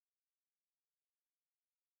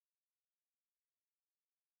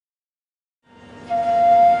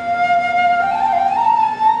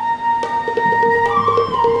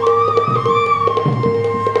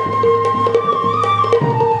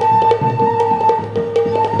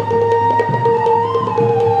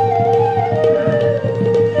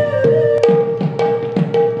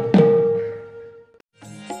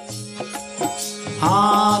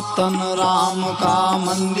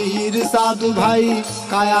भाई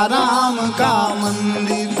काया राम का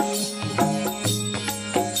मंदिर।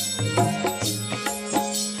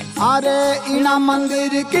 अरे इना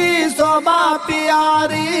मंदिर की शोभा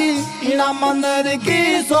प्यारी, इना मंदिर की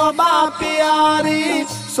शोभा प्यारी,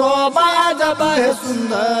 शोभा जब है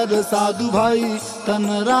सुंदर साधु भाई तन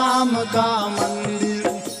राम का मंदिर।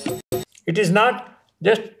 It is not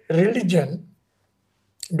just religion.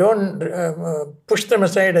 Don't push them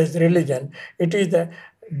aside as religion. It is the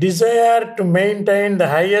desire to maintain the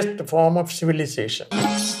highest form of civilization.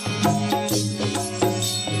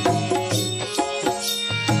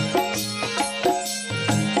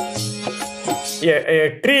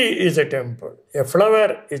 A tree is a temple, a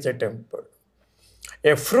flower is a temple,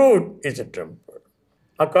 a fruit is a temple.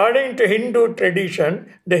 According to Hindu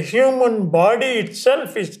tradition, the human body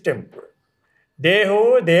itself is temple.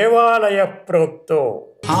 Deho devalaya prokto.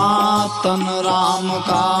 हाँ तन राम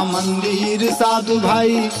का मंदिर साधु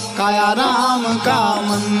भाई काया राम का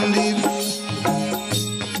मंदिर।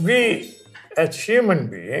 We as human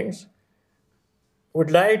beings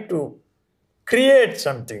would like to create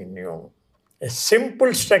something new. A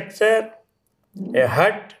simple structure, a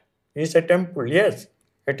hut is a temple. Yes,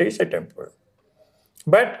 it is a temple.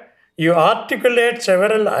 But you articulate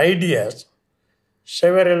several ideas,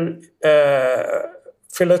 several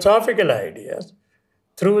philosophical ideas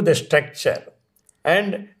through the structure.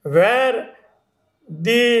 And where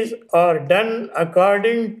these are done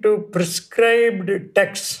according to prescribed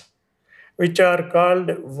texts, which are called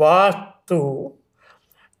Vastu,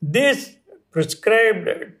 this prescribed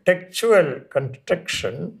textual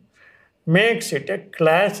construction makes it a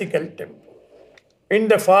classical temple. In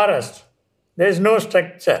the forest, there is no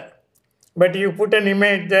structure, but you put an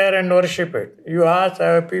image there and worship it. You ask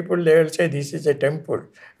our people, they will say this is a temple.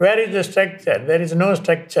 Where is the structure? There is no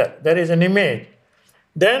structure. There is an image.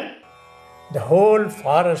 Then the whole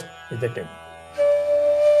forest is a temple.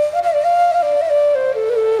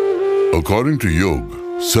 According to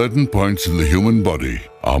yoga, certain points in the human body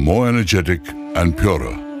are more energetic and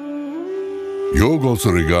purer. Yoga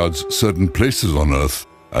also regards certain places on earth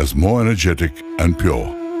as more energetic and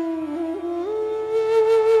pure.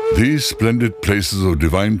 These splendid places of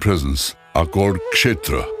divine presence are called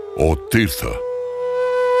kshetra or tirtha.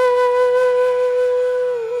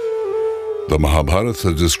 The Mahabharata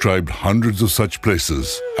has described hundreds of such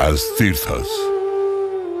places as tirthas.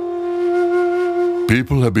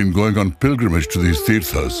 People have been going on pilgrimage to these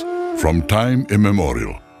tirthas from time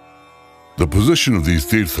immemorial. The position of these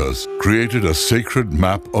tirthas created a sacred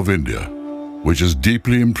map of India, which is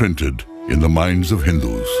deeply imprinted in the minds of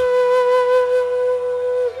Hindus.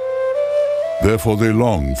 Therefore, they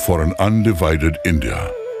long for an undivided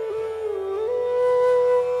India.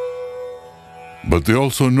 But they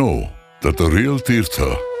also know that the real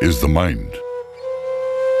tirtha is the mind.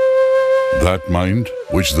 That mind,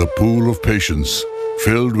 which is a pool of patience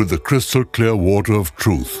filled with the crystal clear water of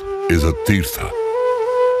truth, is a tirtha.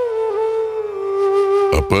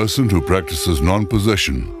 A person who practices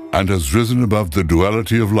non-possession and has risen above the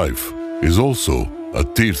duality of life is also a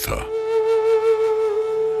tirtha.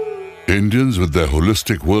 Indians with their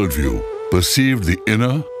holistic worldview perceive the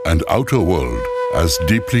inner and outer world as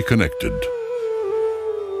deeply connected.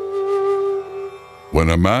 When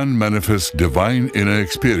a man manifests divine inner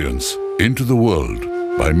experience into the world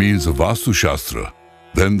by means of Natyashastra,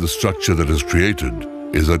 then the structure that is created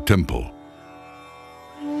is a temple.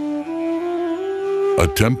 A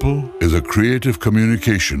temple is a creative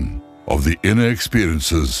communication of the inner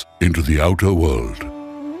experiences into the outer world.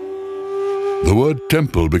 The word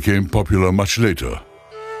temple became popular much later.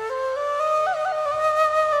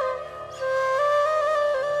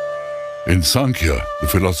 In Sankhya, the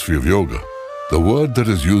philosophy of yoga, the word that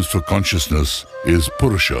is used for consciousness is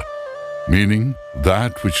Purusha, meaning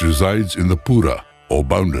that which resides in the Pura or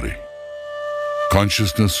boundary.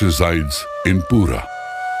 Consciousness resides in Pura.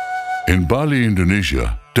 In Bali,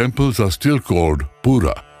 Indonesia, temples are still called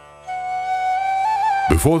Pura.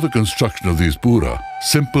 Before the construction of these Pura,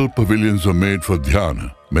 simple pavilions were made for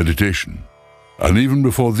dhyana, meditation. And even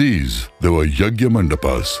before these, there were yagya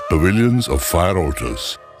mandapas, pavilions of fire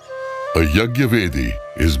altars. A yagya vedi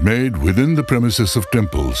is made within the premises of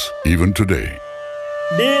temples even today.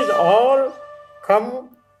 These all come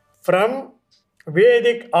from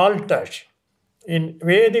Vedic altars. In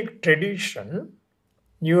Vedic tradition,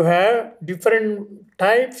 you have different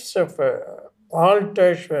types of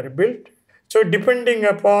altars were built. So depending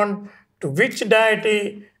upon to which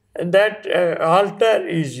deity that altar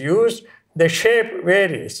is used, the shape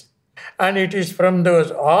varies. And it is from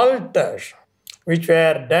those altars which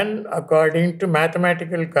were done according to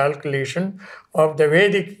mathematical calculation of the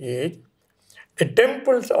Vedic age. The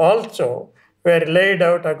temples also were laid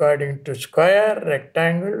out according to square,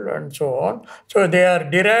 rectangle, and so on. So they are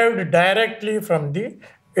derived directly from the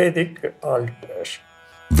Vedic altars.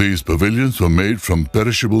 These pavilions were made from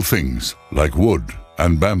perishable things like wood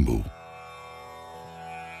and bamboo.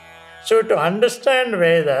 So to understand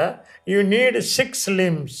Veda, you need 6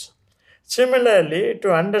 limbs. Similarly,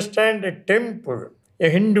 to understand a temple, a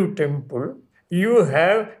Hindu temple, you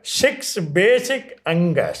have 6 basic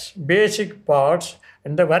angas, basic parts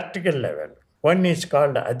in the vertical level. One is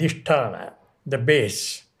called Adhisthana, the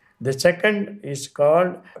base. The second is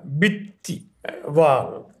called Bhakti,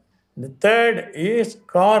 wall. The third is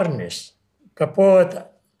cornice, kapota.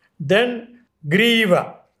 Then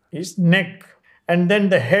griva is neck. And then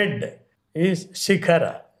the head is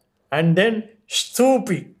shikhara. And then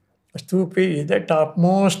stupi. Stupi is the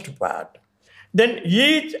topmost part. Then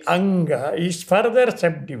each anga is further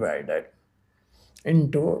subdivided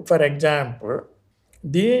into, for example,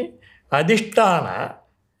 the Adhisthana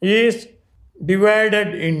is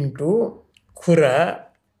divided into Khura,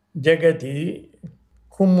 Jagati,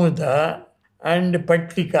 Kumuda, and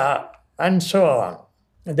Pattika, and so on.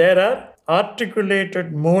 There are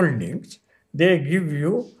articulated moldings. They give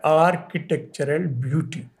you architectural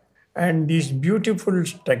beauty. And this beautiful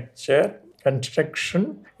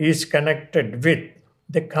construction is connected with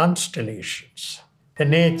the constellations, the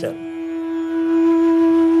nature.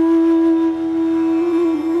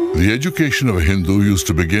 The education of a Hindu used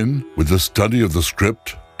to begin with the study of the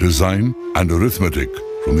script, design, and arithmetic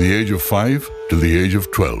from the age of 5 till the age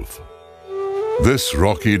of 12. This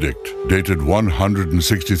rock edict, dated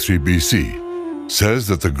 163 BC, says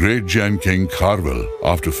that the great Jain king Kharvel,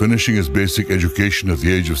 after finishing his basic education at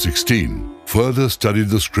the age of 16, further studied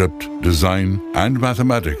the script, design, and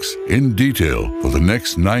mathematics in detail for the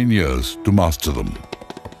next 9 years to master them.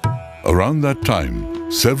 Around that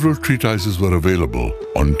time, several treatises were available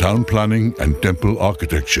on town planning and temple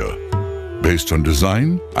architecture, based on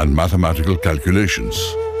design and mathematical calculations.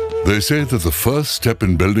 They say that the first step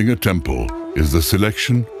in building a temple is the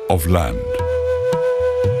selection of land.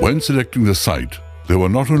 When selecting the site, they were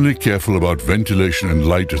not only careful about ventilation and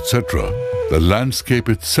light, etc., the landscape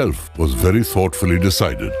itself was very thoughtfully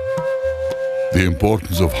decided. The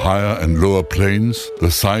importance of higher and lower plains,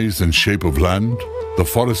 the size and shape of land, the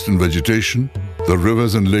forest and vegetation, the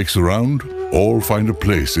rivers and lakes around, all find a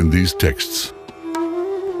place in these texts.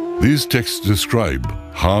 These texts describe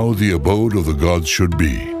how the abode of the gods should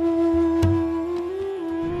be.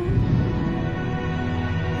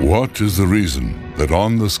 What is the reason that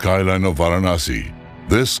on the skyline of Varanasi,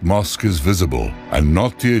 this mosque is visible and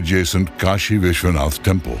not the adjacent Kashi Vishwanath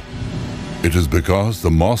temple? It is because the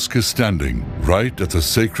mosque is standing right at the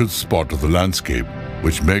sacred spot of the landscape,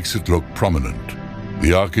 which makes it look prominent.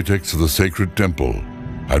 The architects of the sacred temple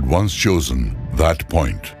had once chosen that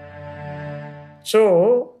point.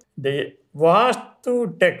 So, the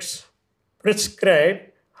Vastu texts prescribe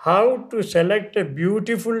how to select a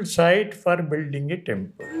beautiful site for building a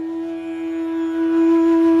temple.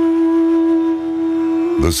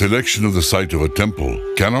 The selection of the site of a temple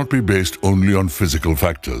cannot be based only on physical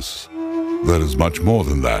factors. There is much more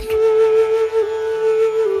than that.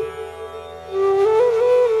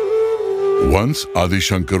 Once Adi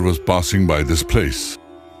Shankar was passing by this place.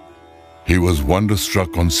 He was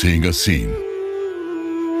wonderstruck on seeing a scene.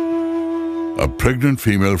 A pregnant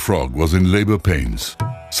female frog was in labor pains,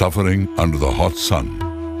 suffering under the hot sun.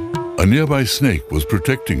 A nearby snake was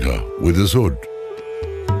protecting her with his hood.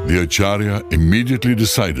 The Acharya immediately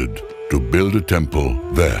decided to build a temple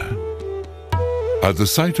there. At the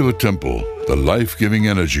site of a temple, the life-giving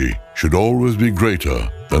energy should always be greater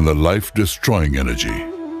than the life-destroying energy.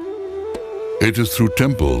 It is through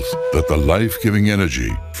temples that the life-giving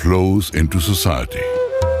energy flows into society.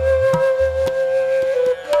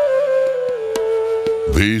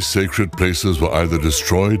 These sacred places were either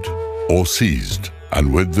destroyed or seized,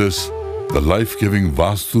 and with this, the life-giving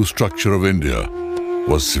Vastu structure of India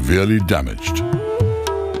was severely damaged.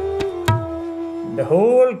 The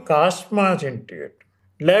whole cosmos into it,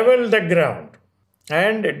 level the ground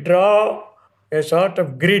and draw a sort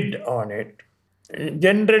of grid on it.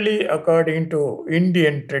 Generally, according to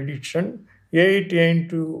Indian tradition, 8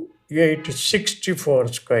 into 8 is 64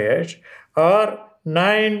 squares, or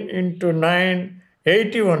 9 into 9,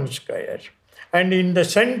 81 squares. And in the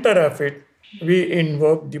center of it, we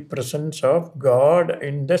invoke the presence of God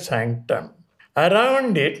in the sanctum.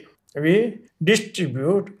 Around it, we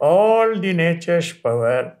distribute all the nature's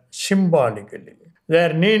power symbolically.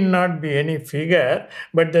 There need not be any figure,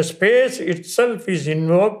 but the space itself is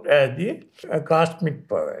invoked as the cosmic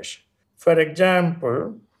powers. For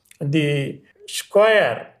example, the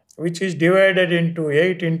square which is divided into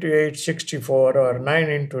 8 into 8, 64, or 9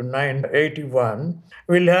 into 9, 81,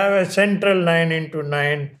 will have a central 9 into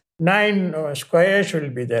 9. 9 squares will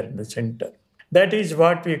be there in the center. That is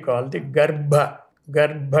what we call the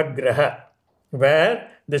Garbhagraha, where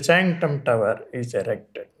the sanctum tower is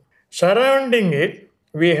erected. Surrounding it,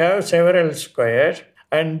 we have several squares,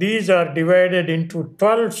 and these are divided into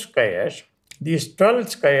 12 squares. These 12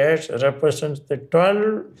 squares represent the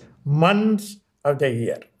 12 months of the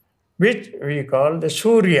year, which we call the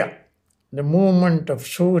Surya, the movement of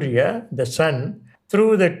Surya, the sun,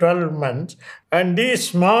 through the 12 months. And these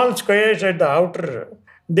small squares at the outer,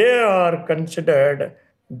 they are considered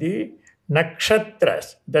the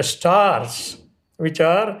nakshatras, the stars, which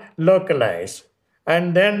are localized.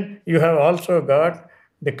 And then you have also got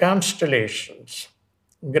the constellations,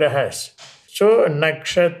 grahas. So,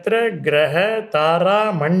 nakshatra, graha,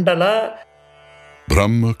 tara, mandala.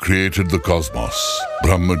 Brahma created the cosmos.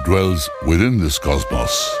 Brahma dwells within this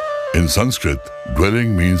cosmos. In Sanskrit,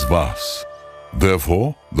 dwelling means vas.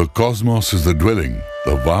 Therefore, the cosmos is the dwelling,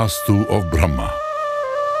 the Vastu of Brahma.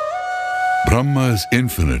 Brahma is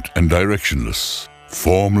infinite and directionless.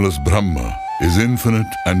 Formless Brahma is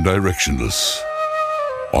infinite and directionless.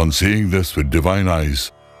 On seeing this with divine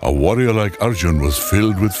eyes, a warrior like Arjun was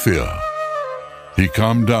filled with fear. He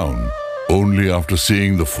calmed down only after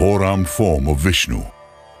seeing the four-armed form of Vishnu.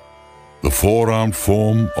 The four-armed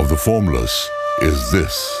form of the formless is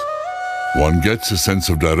this. One gets a sense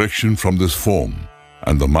of direction from this form,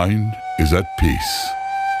 and the mind is at peace.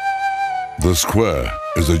 The square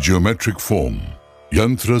is a geometric form.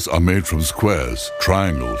 Yantras are made from squares,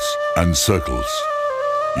 triangles, and circles.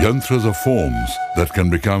 Yantras are forms that can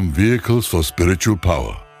become vehicles for spiritual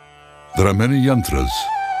power. There are many yantras.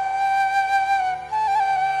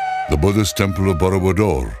 The Buddhist temple of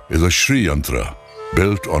Borobudur is a Sri Yantra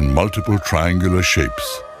built on multiple triangular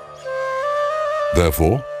shapes.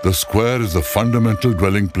 Therefore, the square is the fundamental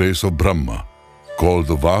dwelling place of Brahma, called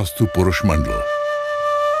the Vastu Purush Mandal.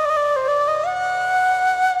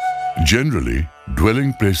 Generally,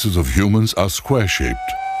 dwelling places of humans are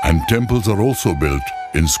square-shaped, and temples are also built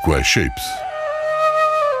in square shapes.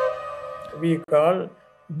 We call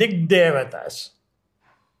Devatas.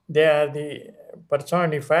 They are the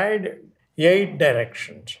personified 8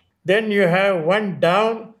 directions. Then you have one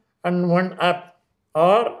down and one up,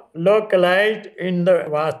 or localized in the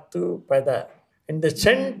Vastu Pada. In the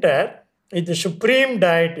center is the supreme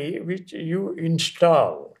deity which you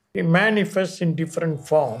install. It manifests in different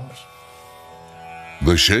forms.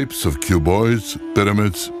 The shapes of cuboids,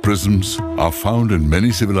 pyramids, prisms are found in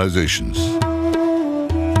many civilizations.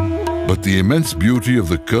 But the immense beauty of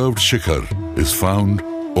the curved shikhar is found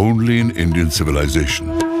only in Indian civilization.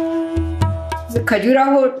 The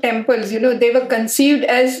Khajuraho temples, they were conceived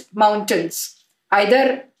as mountains,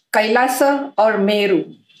 either Kailasa or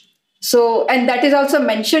Meru. So, and that is also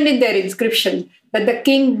mentioned in their inscription, that the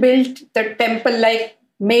king built the temple like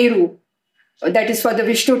Meru, that is for the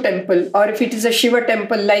Vishnu temple, or if it is a Shiva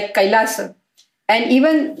temple like Kailasa. And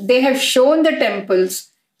even they have shown the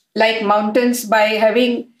temples like mountains by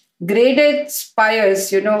having graded spires,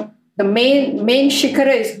 the main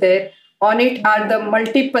shikhara is there. On it are the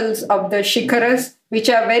multiples of the shikharas, which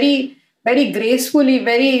are very, very gracefully,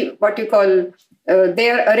 they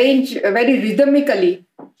are arranged very rhythmically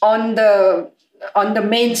on the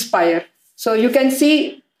main spire. So you can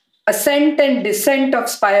see ascent and descent of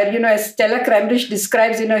spire, as Stella Cranbridge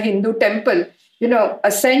describes in a Hindu temple,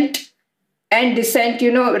 ascent and descent,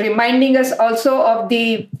 reminding us also of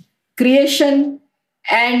the creation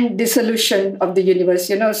and dissolution of the universe,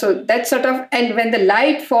 so that sort of, and when the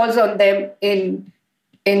light falls on them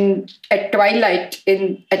at twilight,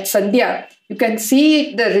 at Sandhya, you can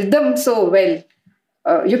see the rhythm so well.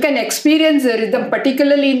 You can experience the rhythm,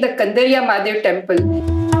 particularly in the Kandariya Mahadev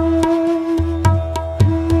temple.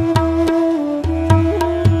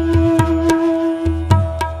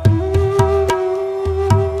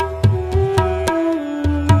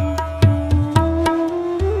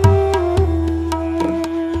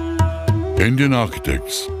 Indian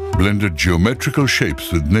architects blended geometrical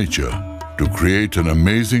shapes with nature to create an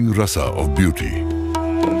amazing rasa of beauty.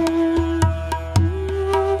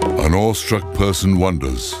 An awestruck person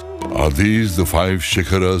wonders, are these the 5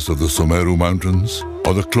 shikharas of the Sumeru mountains,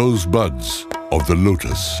 or the closed buds of the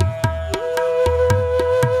lotus?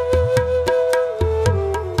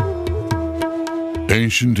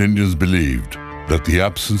 Ancient Indians believed that the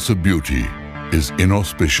absence of beauty is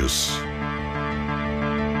inauspicious.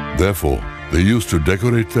 Therefore, they used to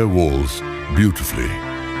decorate their walls beautifully.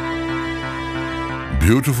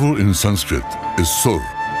 Beautiful in Sanskrit is Sur,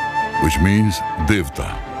 which means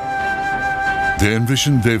Devta. They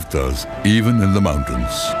envisioned Devatas even in the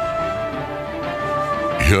mountains.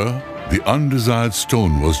 Here, the undesired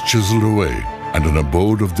stone was chiseled away and an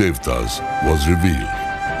abode of Devatas was revealed.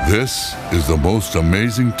 This is the most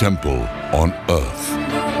amazing temple on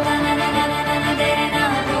earth.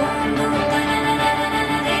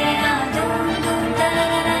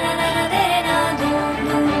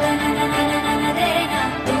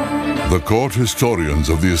 The court historians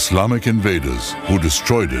of the Islamic invaders who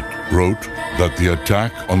destroyed it wrote that the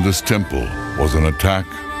attack on this temple was an attack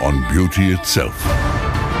on beauty itself.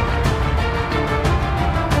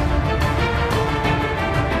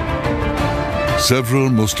 Several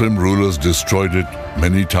Muslim rulers destroyed it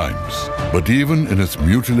many times, but even in its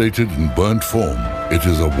mutilated and burnt form, it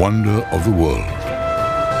is a wonder of the world.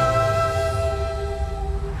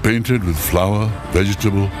 Painted with flower,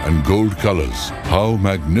 vegetable and gold colors, how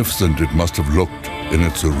magnificent it must have looked in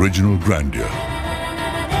its original grandeur.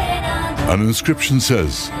 An inscription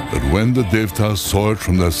says that when the Devatas saw it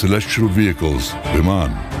from their celestial vehicles,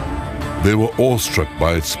 Viman, they were awestruck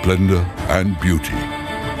by its splendor and beauty.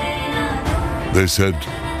 They said,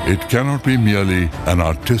 it cannot be merely an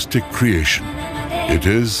artistic creation. It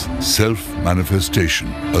is self-manifestation,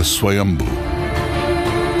 a Swayambhu.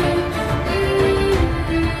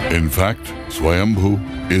 In fact,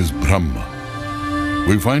 Swayambhu is Brahma.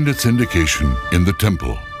 We find its indication in the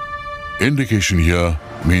temple. Indication here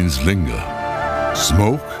means linga.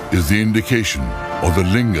 Smoke is the indication or the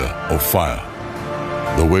linga of fire.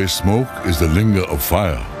 The way smoke is the linga of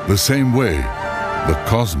fire, the same way the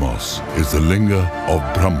cosmos is the linga of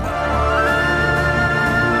Brahma.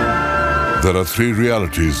 There are three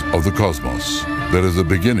realities of the cosmos. There is a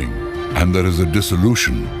beginning and there is a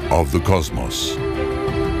dissolution of the cosmos.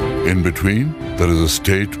 In between, there is a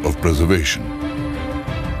state of preservation.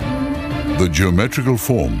 The geometrical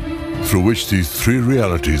form through which these three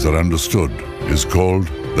realities are understood is called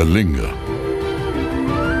the linga.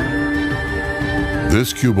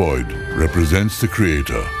 This cuboid represents the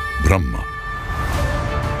creator, Brahma.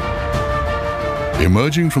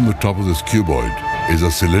 Emerging from the top of this cuboid is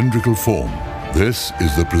a cylindrical form. This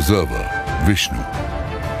is the preserver, Vishnu.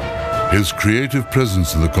 His creative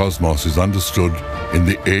presence in the cosmos is understood in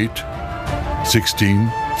the 8,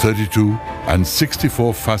 16, 32 and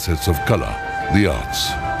 64 facets of color, the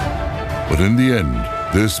arts. But in the end,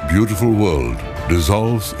 this beautiful world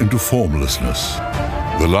dissolves into formlessness.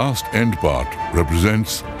 The last end part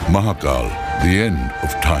represents Mahakal, the end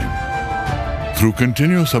of time. Through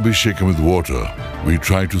continuous abhishekam with water, we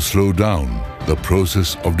try to slow down the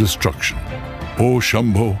process of destruction. O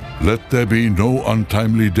Shambho, let there be no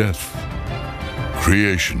untimely death.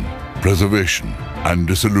 Creation, preservation, and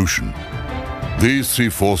dissolution. These three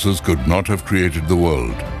forces could not have created the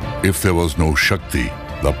world if there was no Shakti,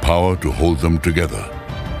 the power to hold them together.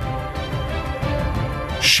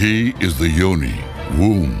 She is the yoni,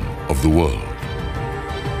 womb of the world.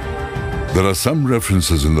 There are some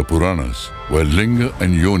references in the Puranas where linga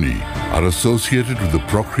and yoni are associated with the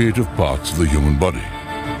procreative parts of the human body.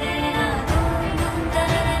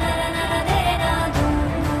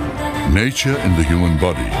 Nature in the human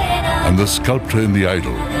body and the sculptor in the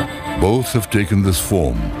idol both have taken this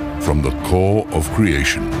form from the core of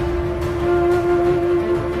creation.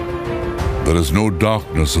 There is no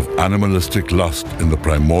darkness of animalistic lust in the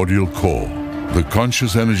primordial core. The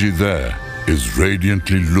conscious energy there is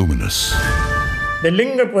radiantly luminous. The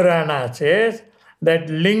Linga Purana says that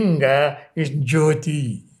Linga is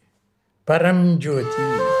Jyoti, Param Jyoti.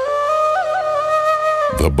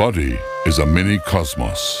 The body is a mini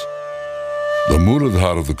cosmos. The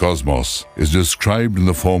Mooladhara of the cosmos is described in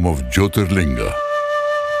the form of Jyotirlinga,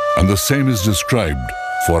 and the same is described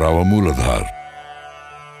for our Mooladhara.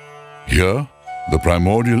 Here, the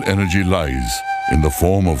primordial energy lies in the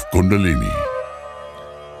form of Kundalini.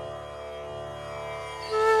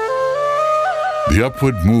 The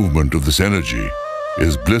upward movement of this energy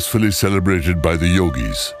is blissfully celebrated by the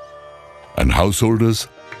yogis, and householders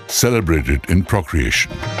celebrate it in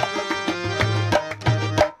procreation.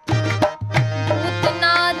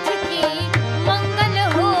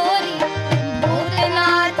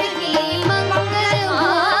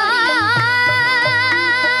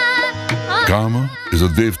 Kama is a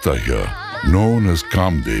Devta here, known as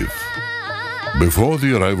Kamdev. Before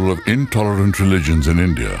the arrival of intolerant religions in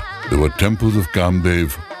India, there were temples of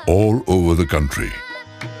Kamdev all over the country.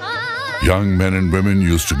 Young men and women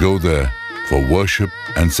used to go there for worship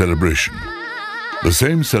and celebration. The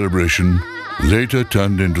same celebration later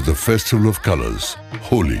turned into the festival of colors,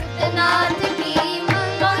 Holi.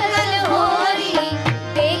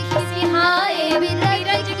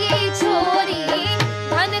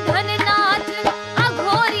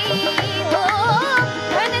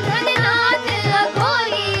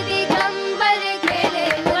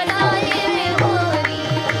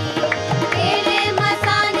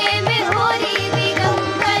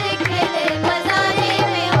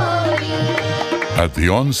 At the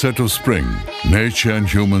onset of spring, nature and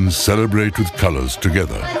humans celebrate with colors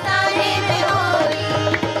together.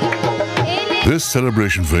 This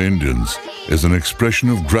celebration for Indians is an expression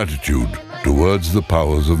of gratitude towards the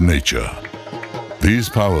powers of nature. These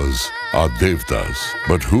powers are Devatas.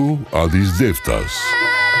 But who are these Devatas?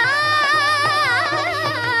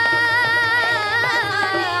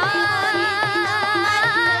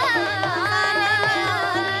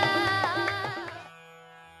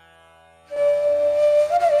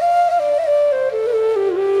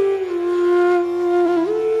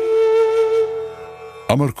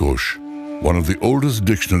 Amarkosh, one of the oldest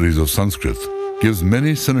dictionaries of Sanskrit, gives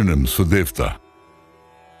many synonyms for Devta.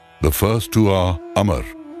 The first two are Amar,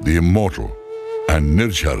 the immortal, and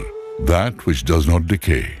Nirjhar, that which does not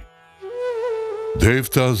decay.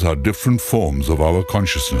 Devatas are different forms of our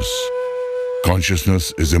consciousness.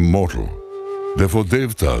 Consciousness is immortal, therefore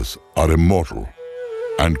Devatas are immortal.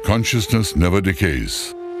 And consciousness never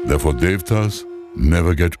decays, therefore Devatas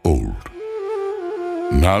never get old.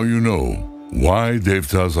 Now you know why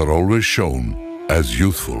Devatas are always shown as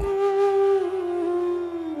youthful.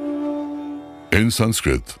 In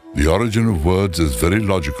Sanskrit, the origin of words is very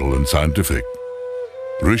logical and scientific.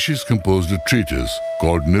 Rishis composed a treatise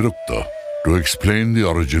called Nirukta to explain the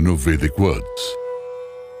origin of Vedic words.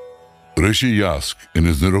 Rishi Yask in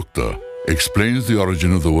his Nirukta explains the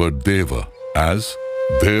origin of the word Deva as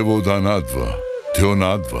Devodanadva,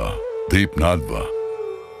 Tyonadva, Deepnadva,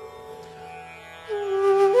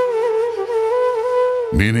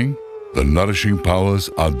 meaning the nourishing powers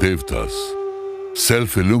are Devatas,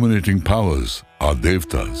 self-illuminating powers are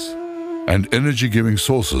Devatas, and energy-giving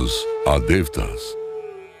sources are Devatas.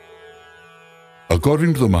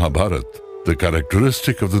 According to the Mahabharata, the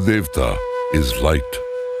characteristic of the Devta is light.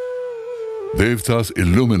 Devatas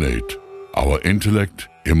illuminate our intellect,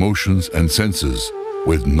 emotions, and senses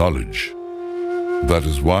with knowledge. That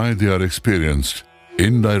is why they are experienced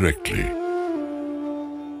indirectly.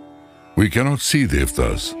 We cannot see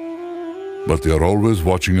Devatas, but they are always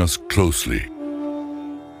watching us closely.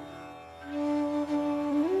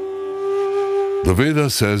 The Veda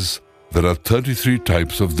says there are 33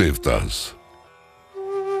 types of Devatas.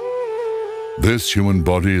 This human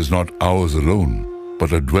body is not ours alone,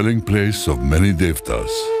 but a dwelling place of many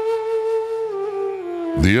Devatas.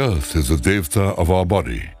 The earth is the Devta of our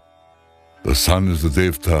body. The sun is the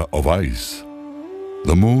Devta of eyes.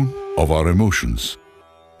 The moon of our emotions.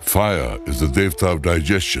 Fire is the Devta of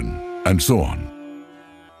digestion, and so on.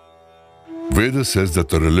 Veda says that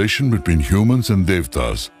the relation between humans and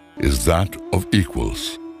Devatas is that of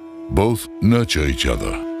equals. Both nurture each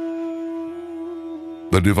other.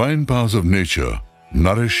 The divine powers of nature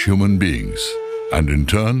nourish human beings, and in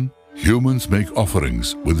turn, humans make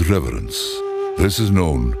offerings with reverence. This is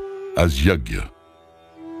known as yajna.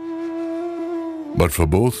 But for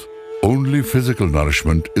both, only physical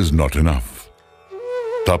nourishment is not enough.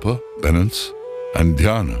 Tapa, penance, and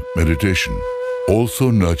dhyana, meditation,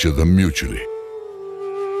 also nurture them mutually.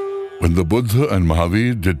 When the Buddha and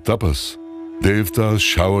Mahavir did tapas, Devatas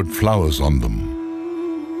showered flowers on them.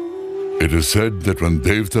 It is said that when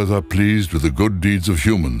Devatas are pleased with the good deeds of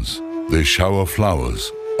humans, they shower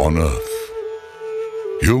flowers on earth.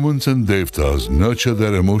 Humans and Devatas nurture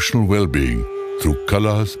their emotional well-being through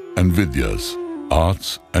kalas and vidyas,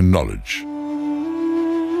 arts and knowledge.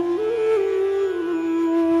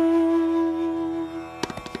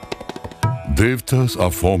 Devatas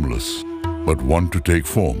are formless, but want to take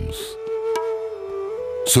forms.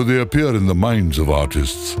 So they appear in the minds of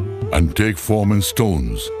artists and take form in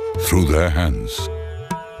stones through their hands.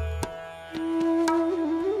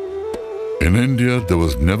 In India, there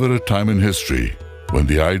was never a time in history when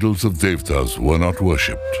the idols of Devatas were not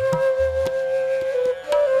worshipped.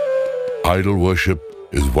 Idol worship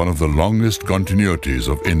is one of the longest continuities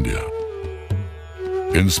of India.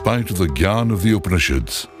 In spite of the Gyan of the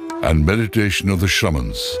Upanishads and meditation of the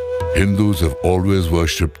Shramans, Hindus have always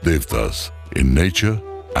worshipped Devatas in nature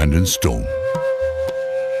and in stone.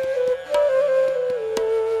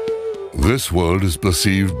 This world is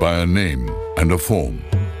perceived by a name and a form.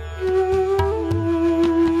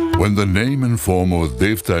 When the name and form of a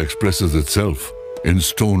Devta expresses itself in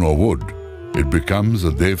stone or wood, it becomes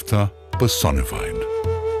a Devta personified.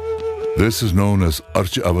 This is known as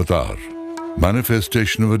Archa Avatar,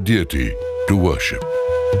 manifestation of a deity to worship.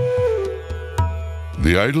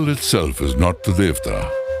 The idol itself is not the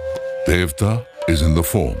Devta. Devta is in the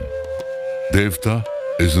form. Devta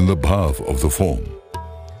is in the bhav of the form.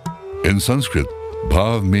 In Sanskrit,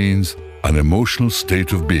 bhav means an emotional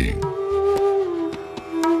state of being.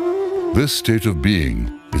 This state of being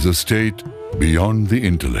is a state beyond the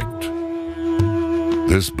intellect.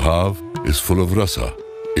 This bhav is full of rasa,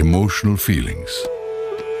 emotional feelings.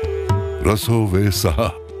 Raso ve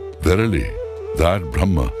saha, verily, that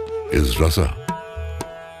Brahma is rasa.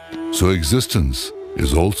 So existence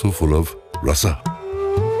is also full of rasa.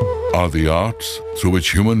 Are the arts through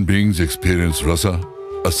which human beings experience rasa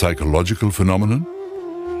a psychological phenomenon?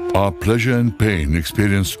 Are pleasure and pain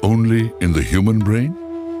experienced only in the human brain?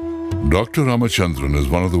 Dr. Ramachandran is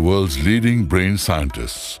one of the world's leading brain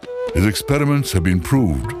scientists. His experiments have been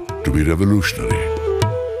proved to be revolutionary.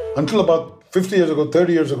 Until about 50 years ago,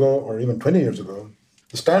 30 years ago, or even 20 years ago,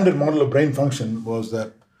 the standard model of brain function was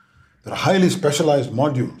that there are highly specialized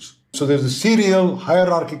modules. So there's a serial,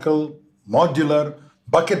 hierarchical, modular,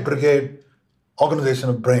 bucket brigade organization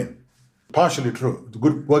of brain. Partially true. It's a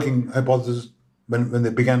good working hypothesis when they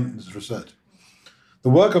began this research. The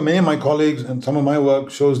work of many of my colleagues and some of my work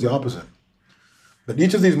shows the opposite. That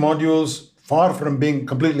each of these modules, far from being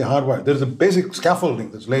completely hardwired, there's a basic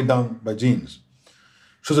scaffolding that's laid down by genes.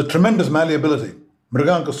 Shows a tremendous malleability.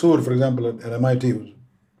 Mriganka Sood, for example, at MIT, who's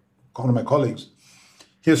one of my colleagues,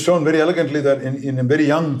 he has shown very elegantly that in a very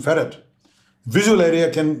young ferret, visual area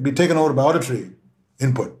can be taken over by auditory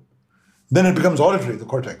input. Then it becomes auditory, the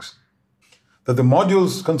cortex. That the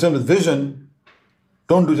modules concerned with vision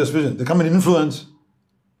don't do just vision. They come and influence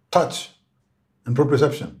touch and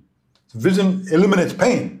proprioception. So vision eliminates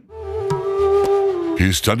pain.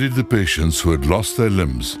 He studied the patients who had lost their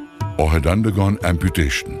limbs or had undergone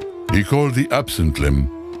amputation. He called the absent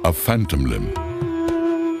limb a phantom limb.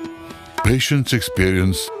 Patients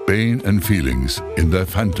experience pain and feelings in their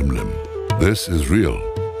phantom limb. This is real,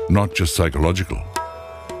 not just psychological.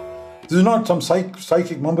 This is not some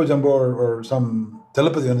psychic mumbo-jumbo or some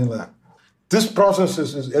telepathy or anything like that. This process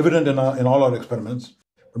is evident in all our experiments.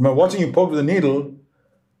 But by watching you poke with a needle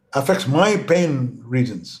affects my pain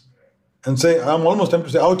regions. And say, I'm almost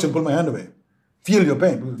tempted to say, ouch, and pull my hand away. Feel your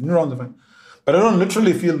pain, because neurons are fine. But I don't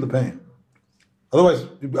literally feel the pain. Otherwise,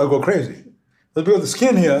 I'll go crazy. But because the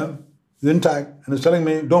skin here is intact and it's telling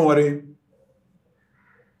me, don't worry,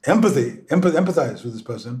 empathize with this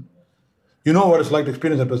person. You know what it's like to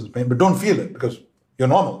experience that person's pain, but don't feel it because you're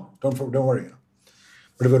normal. Don't worry.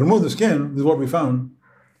 But if I remove the skin, this is what we found,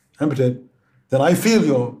 amputate, then I feel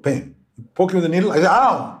your pain. You poke you with a needle, I say,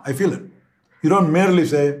 ow, I feel it. You don't merely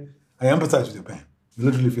say, I empathize with your pain. You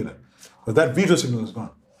literally feel it. But that veto signal is gone.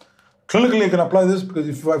 Clinically, I can apply this because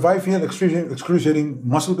if I feel excruciating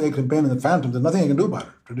muscle aches and pain in the phantom, there's nothing I can do about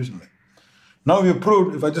it, traditionally. Now we've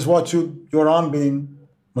proved, if I just watch your arm being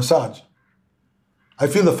massaged, I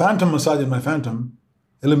feel the phantom massage in my phantom,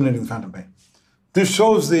 eliminating the phantom pain. This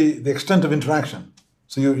shows the extent of interaction.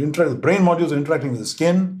 So the brain modules are interacting with the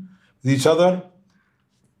skin, with each other,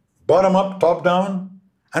 bottom up, top down,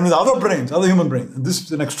 and with other brains, other human brains. And this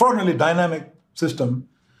is an extraordinarily dynamic system,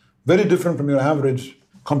 very different from your average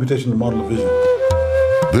computational model of vision.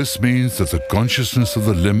 This means that the consciousness of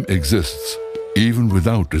the limb exists even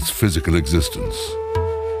without its physical existence.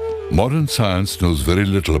 Modern science knows very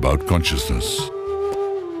little about consciousness.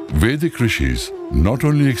 Vedic rishis not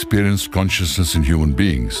only experienced consciousness in human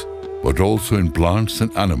beings, but also in plants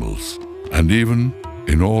and animals, and even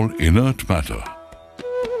in all inert matter.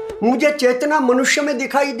 मुझे चेतना मनुष्य में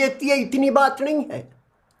दिखाई देती है, इतनी बात नहीं है.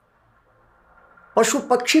 पशु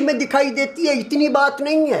पक्षी में दिखाई देती है, इतनी बात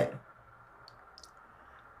नहीं है.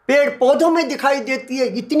 पेड़ पौधों में दिखाई देती है,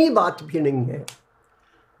 इतनी बात भी नहीं है.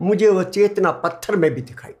 मुझे वो चेतना पत्थर में भी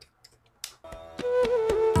दिखाई देती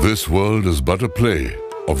है. This world is but a play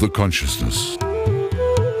of the consciousness.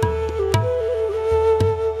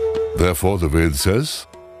 Therefore, the Ved says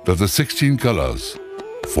that the 16 colors,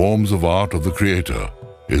 forms of art of the Creator,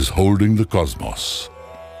 is holding the cosmos.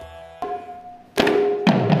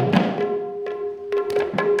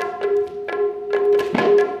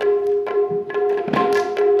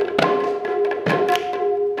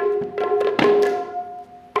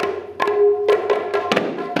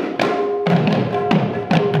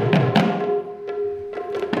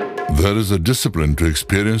 There is a discipline to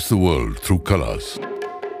experience the world through colors.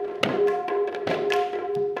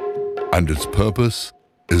 And its purpose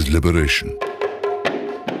is liberation.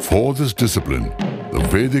 For this discipline, the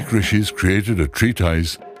Vedic rishis created a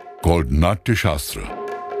treatise called Natyashastra.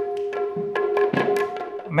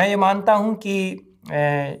 मैं ये मानता हूँ कि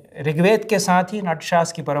ऋग्वेद के साथ ही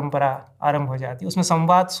नाट्यशास्त्र की परंपरा आरंभ हो जाती है. उसमें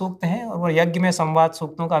संवाद सूक्त हैं और वो यज्ञ में संवाद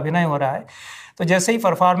सूक्तों का अभिनय हो रहा है. तो जैसे ही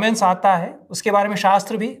परफॉर्मेंस आता है उसके बारे में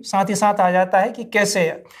शास्त्र भी साथ ही साथ आ जाता है कि कैसे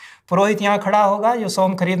पुरोहित यहाँ खड़ा होगा, जो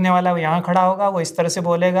सोम खरीदने वाला है वो यहाँ खड़ा होगा, वो इस तरह से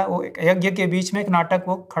बोलेगा, वो एक यज्ञ के बीच में एक नाटक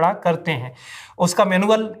वो खड़ा करते हैं। उसका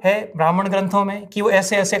मैनुअल है ब्राह्मण ग्रंथों में कि वो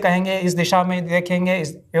ऐसे ऐसे कहेंगे, इस दिशा में देखेंगे,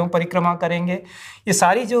 इस एवं परिक्रमा करेंगे। ये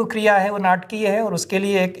सारी जो क्रिया है वो नाटकीय है और उसके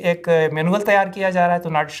लिए एक मैनुअल तैयार किया जा रहा है। तो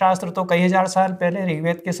नाट्यशास्त्र तो कई हजार साल पहले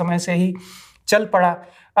ऋग्वेद के समय से ही चल पड़ा।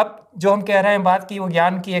 अब जो हम कह रहे हैं बात की, वो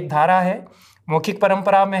ज्ञान की एक धारा है, मौखिक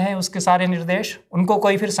परंपरा में है, उसके सारे निर्देश, उनको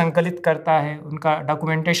कोई फिर संकलित करता है, उनका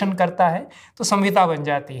डॉक्यूमेंटेशन करता है, तो संहिता बन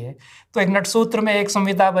जाती है। तो एक नटसूत्र में एक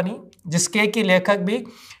संहिता बनी जिसके कि लेखक भी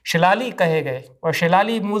शिलाली कहे गए, और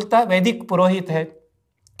शिलाली मूलतः वैदिक पुरोहित है,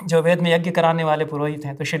 जो वेद में यज्ञ कराने वाले पुरोहित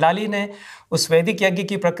हैं। तो शिलाली ने उस वैदिक यज्ञ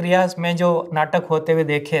की प्रक्रिया में जो नाटक होते हुए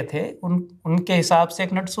देखे थे, उनके हिसाब से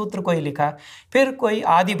एक नटसूत्र को ही लिखा। फिर कोई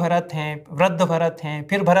आदि भरत हैं, वृद्ध भरत हैं,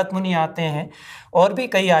 फिर भरत मुनि आते हैं, और भी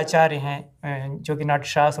कई आचार्य हैं जो कि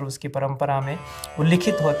नाट्यशास्त्र उसकी परंपरा में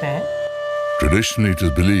उल्लिखित होते हैं। Traditionally it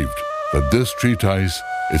is believed that this treatise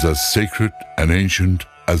is as sacred and ancient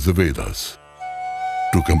as the Vedas.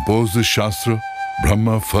 To compose this Shastra,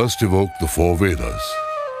 Brahma first evoked the 4 Vedas.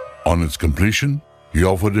 On its completion, he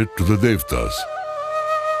offered it to the Devatas,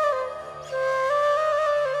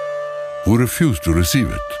 who refused to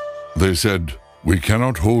receive it. They said, "We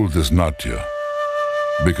cannot hold this Natya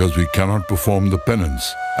because we cannot perform the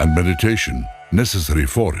penance and meditation necessary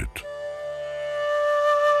for it.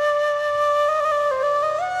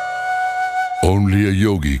 Only a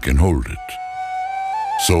yogi can hold it."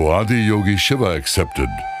 So Adi Yogi Shiva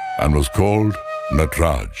accepted and was called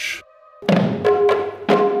Natraj.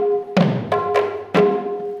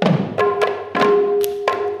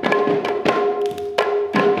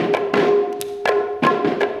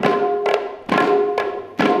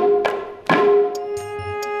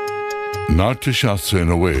 Natyashastra, in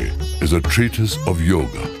a way, is a treatise of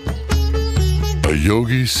yoga. A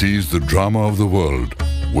yogi sees the drama of the world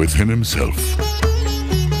within himself.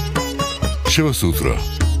 Shiva Sutra,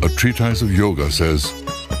 a treatise of yoga, says,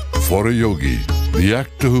 for a yogi, the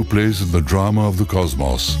actor who plays in the drama of the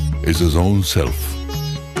cosmos is his own self.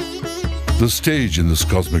 The stage in this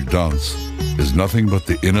cosmic dance is nothing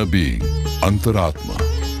but the inner being, Antaratma.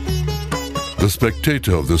 The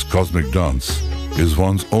spectator of this cosmic dance is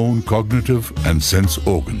one's own cognitive and sense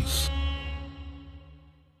organs.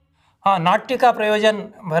 हाँ, नाट्य का प्रयोजन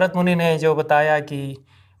भरत मुनि ने जो बताया कि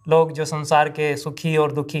लोग जो संसार के सुखी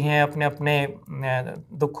और दुखी हैं, अपने अपने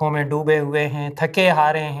दुखों में डूबे हुए हैं, थके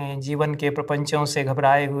हारे हैं, जीवन के प्रपंचों से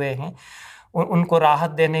घबराए हुए हैं, उनको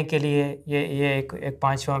राहत देने के लिए ये एक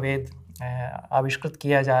 5वां वेद आविष्कृत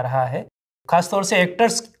किया जा रहा है। खासतौर से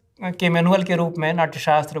एक्टर्स के मैनुअल के रूप में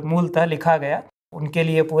नाट्यशास्त्र मूलतः लिखा गया। उनके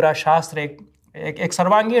लिए पूरा शास्त्र एक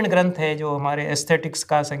सर्वांगीण ग्रंथ है, जो हमारे एस्थेटिक्स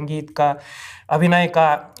का, संगीत का, अभिनय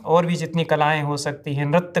का, और भी जितनी कलाएं हो सकती हैं,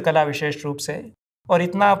 नृत्य कला विशेष रूप से, और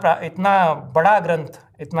इतना बड़ा ग्रंथ,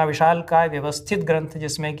 इतना विशालकाय व्यवस्थित ग्रंथ,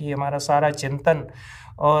 जिसमें कि हमारा सारा चिंतन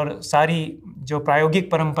और सारी जो प्रायोगिक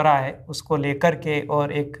परंपरा है उसको लेकर के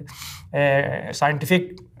और एक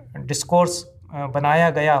साइंटिफिक डिस्कोर्स बनाया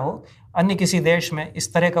गया हो। अन्य किसी देश में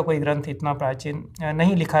इस तरह का कोई ग्रंथ इतना प्राचीन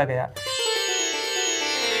नहीं लिखा गया।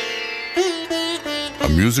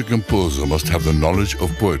 A music composer must have the knowledge of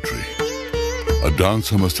poetry. A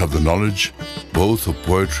dancer must have the knowledge both of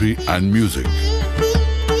poetry and music.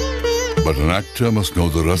 But an actor must know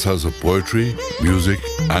the rasas of poetry, music,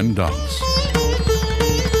 and dance.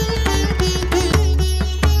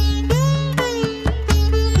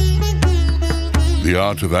 The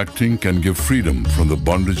art of acting can give freedom from the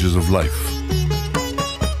bondages of life.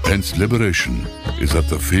 Hence, liberation is at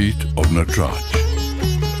the feet of Natraj.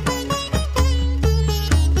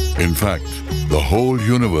 In fact, the whole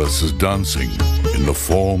universe is dancing in the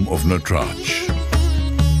form of Natraj.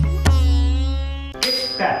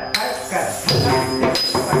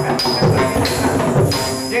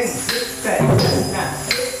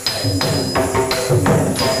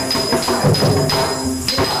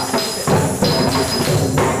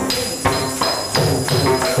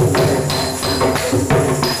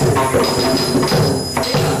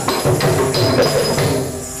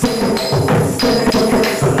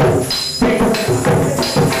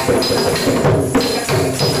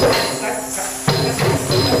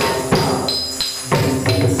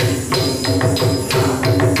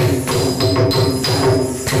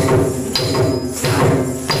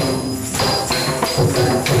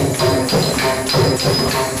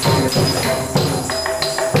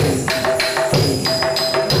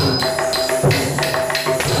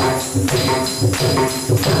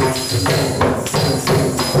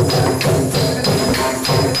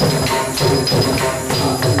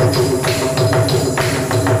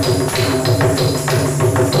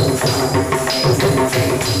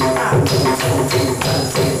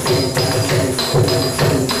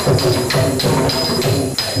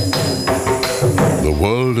 The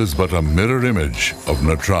world is but a mirror image of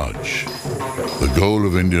Natraj. The goal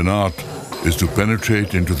of Indian art is to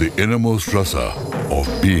penetrate into the innermost rasa of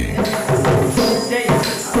being.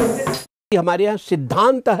 हमारे यहाँ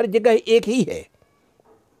सिद्धांत हर जगह एक ही है।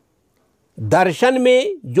 दर्शन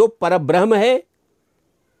में जो परब्रह्म है,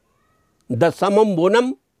 दसमम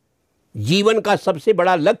बोनम, जीवन का सबसे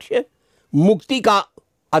बड़ा लक्ष्य, मुक्ति का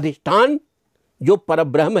अधिष्ठान जो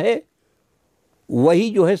परब्रह्म है, वही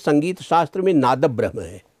जो है संगीत शास्त्र में नाद ब्रह्म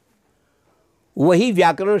है, वही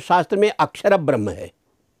व्याकरण शास्त्र में अक्षर ब्रह्म है,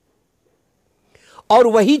 और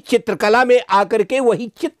वही चित्रकला में आकर के वही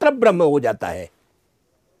चित्र ब्रह्म हो जाता है।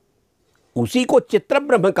 उसी को चित्र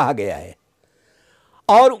ब्रह्म कहा गया है,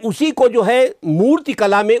 और उसी को जो है मूर्ति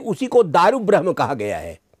कला में उसी को दारू ब्रह्म कहा गया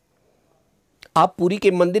है। आप पुरी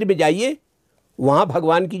के मंदिर में जाइए, वहां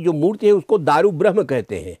भगवान की जो मूर्ति है उसको दारू ब्रह्म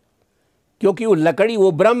कहते हैं, क्योंकि वो लकड़ी,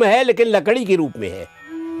 वो ब्रह्म है लेकिन लकड़ी के रूप में है।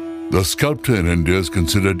 The sculptor in India is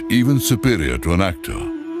considered even superior to an actor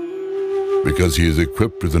because he is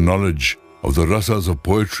equipped with the knowledge of the rasas of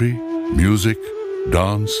poetry, music,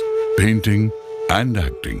 dance, painting, and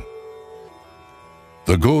acting.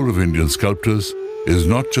 The goal of Indian sculptors is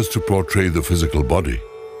not just to portray the physical body.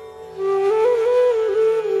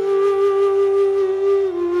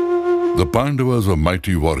 The Pandavas were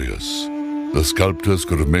mighty warriors. The sculptors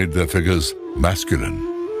could have made their figures masculine.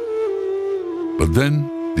 But then,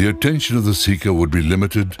 the attention of the seeker would be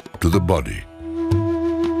limited to the body.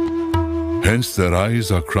 Hence, their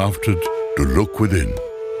eyes are crafted to look within.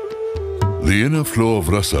 The inner flow of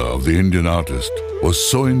rasa of the Indian artist was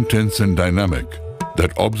so intense and dynamic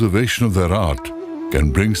that observation of their art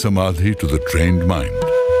can bring samadhi to the trained mind.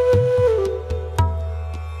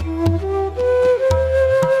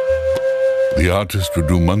 The artist would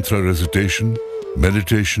do mantra recitation,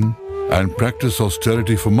 meditation, and practice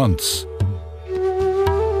austerity for months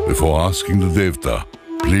before asking the Devata,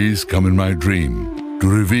 please come in my dream to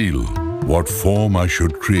reveal what form I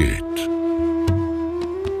should create.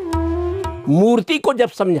 मूर्ति को जब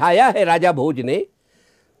समझाया है राजा भोज ने,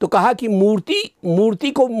 तो कहा कि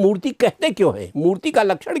मूर्ति को मूर्ति कहते क्यों है, मूर्ति का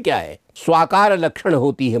लक्षण क्या है? स्वाकार लक्षण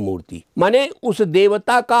होती है मूर्ति, माने उस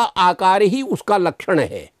देवता का आकार ही उसका लक्षण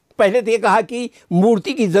है। पहले तो ये कहा कि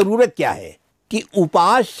मूर्ति की जरूरत क्या है, कि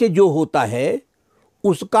उपास्य जो होता है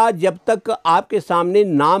उसका जब तक आपके सामने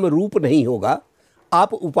नाम रूप नहीं होगा,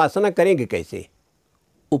 आप उपासना करेंगे कैसे?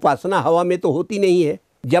 उपासना हवा में तो होती नहीं है।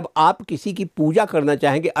 जब आप किसी की पूजा करना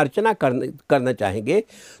चाहेंगे, अर्चना करना चाहेंगे,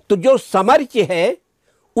 तो जो समर्च्य है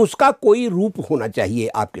उसका कोई रूप होना चाहिए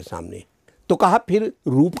आपके सामने। तो कहा फिर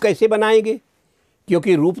रूप कैसे बनाएंगे,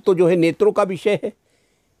 क्योंकि रूप तो जो है नेत्रों का विषय है।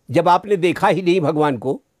 जब आपने देखा ही नहीं भगवान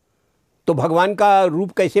को, तो भगवान का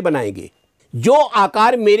रूप कैसे बनाएंगे? जो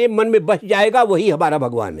आकार मेरे मन में बस जाएगा वही हमारा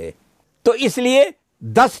भगवान है। तो इसलिए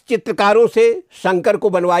 10 चित्रकारों से शंकर को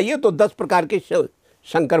बनवाइए तो 10 प्रकार के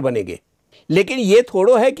शंकर बनेंगे। लेकिन ये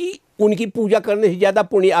थोड़ो है कि उनकी पूजा करने से ज़्यादा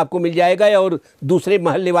पुण्य आपको मिल जाएगा और दूसरे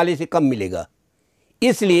महल्ले वाले से कम मिलेगा।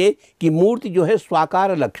 इसलिए कि मूर्ति जो है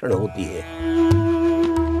स्वाकार लक्षण होती है।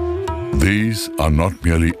 These are not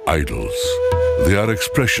merely idols. They are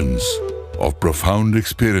expressions of profound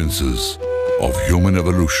experiences of human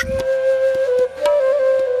evolution.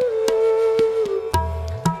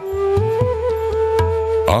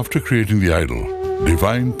 After creating the idol,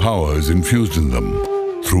 divine power is infused in them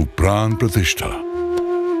through pran pratishtha.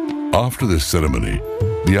 After this ceremony,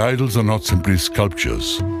 the idols are not simply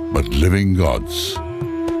sculptures, but living gods.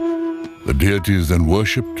 The deity is then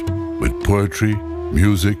worshipped with poetry,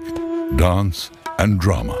 music, dance, and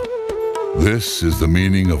drama. This is the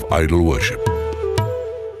meaning of idol worship.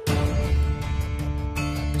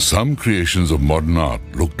 Some creations of modern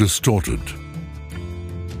art look distorted.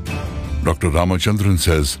 Dr. Ramachandran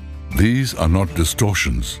says these are not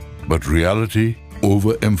distortions, but reality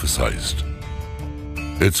overemphasized.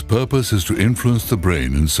 Its purpose is to influence the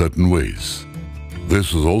brain in certain ways.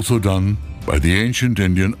 This was also done by the ancient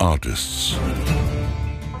Indian artists.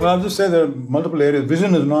 Well, I'll just say there are multiple areas.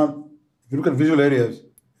 Vision is not, if you look at visual areas,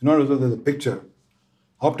 it's not as though there's a picture.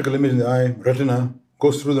 Optical image in the eye, retina,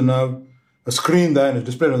 goes through the nerve, a screen there and it's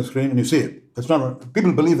displayed on the screen and you see it. That's not,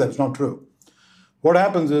 people believe that, it's not true. What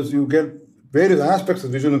happens is you get various aspects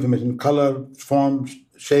of visual information, color, form,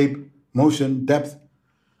 shape, motion, depth,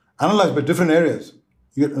 analyzed by different areas.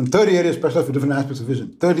 You get 30 areas specialized for different aspects of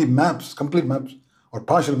vision, 30 maps, complete maps, or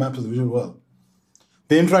partial maps of the visual world.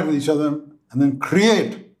 They interact with each other and then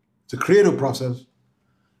create. It's a creative process.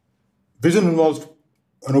 Vision involves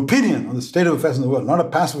an opinion on the state of affairs in the world, not a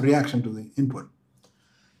passive reaction to the input.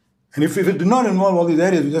 And if it did not involve all these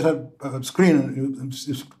areas, you just had a screen and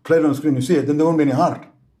you play it on the screen, you see it, then there won't be any art.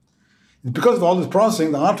 Because of all this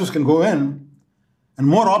processing, the artist can go in and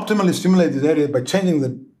more optimally stimulate these areas by changing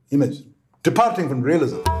the image, departing from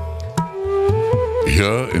realism.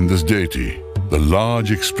 Here in this deity, the large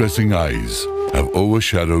expressing eyes have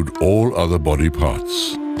overshadowed all other body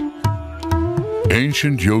parts.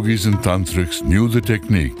 Ancient yogis and tantrics knew the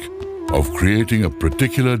technique of creating a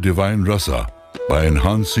particular divine rasa by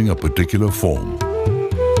enhancing a particular form.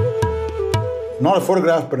 Not a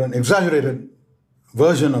photograph, but an exaggerated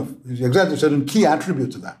version of, exaggerate certain key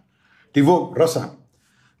attributes of that. To evoke rasa.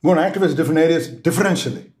 Go and activate different areas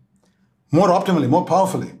differentially, more optimally, more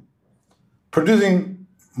powerfully, producing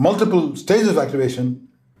multiple stages of activation,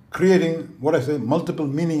 creating what I say, multiple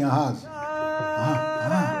meaning ahas.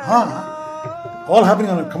 All happening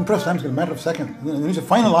on a compressed time scale, a matter of seconds. And then there's a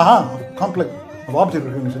final aha of complex of object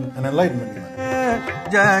recognition and enlightenment.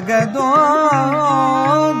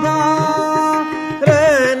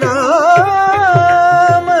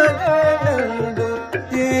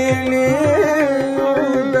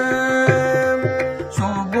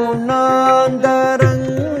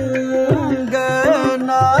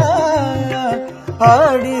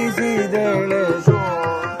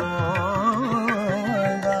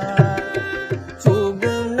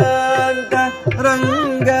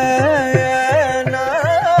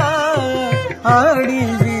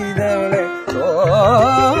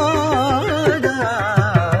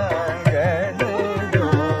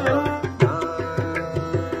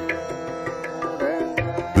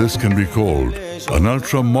 This can be called an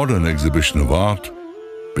ultra-modern exhibition of art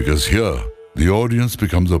because here the audience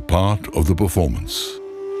becomes a part of the performance.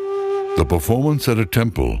 The performance at a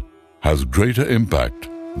temple has greater impact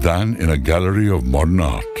than in a gallery of modern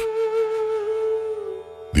art.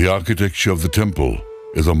 The architecture of the temple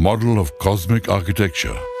is a model of cosmic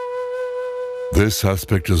architecture. This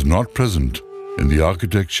aspect is not present in the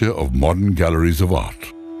architecture of modern galleries of art.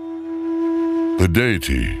 The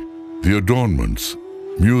deity, the adornments,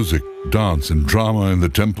 music, dance and drama in the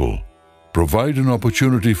temple provide an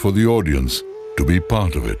opportunity for the audience to be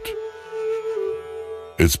part of it.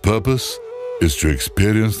 Its purpose is to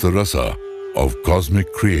experience the rasa of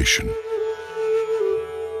cosmic creation.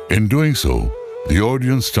 In doing so, the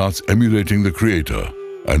audience starts emulating the creator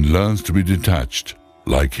and learns to be detached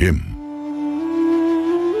like him.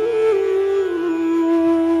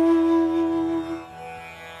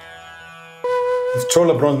 This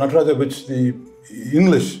Chola bronze Nataraja, which the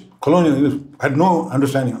English, colonial English, had no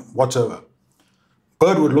understanding whatsoever.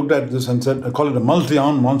 Birdwood looked at this and said, I call it a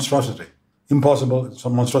multi-armed monstrosity. Impossible, it's a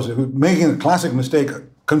monstrosity. Making a classic mistake,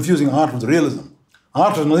 confusing art with realism.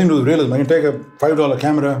 Art has nothing to do with realism. I can take a $5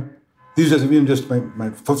 camera, these days even just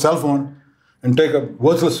my cell phone, and take a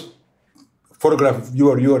worthless photograph of you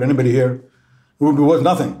or anybody here. It would be worth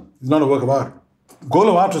nothing. It's not a work of art. Goal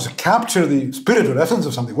of art is to capture the spirit or essence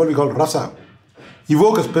of something, what we call rasa.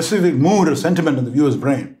 Evoke a specific mood or sentiment in the viewer's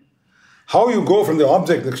brain. How you go from the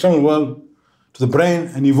object, the external world, to the brain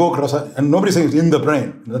and evoke rasa, and nobody's saying it's in the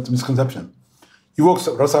brain, that's a misconception. Evokes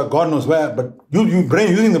rasa, God knows where, but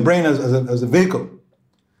using the brain as a vehicle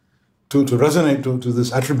to resonate to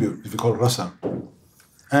this attribute, if you call it rasa.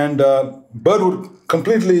 And Birdwood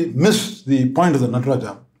completely missed the point of the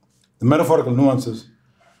Nataraja, the metaphorical nuances.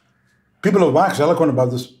 People have waxed eloquent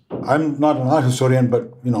about this. I'm not an art historian,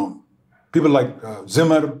 but people like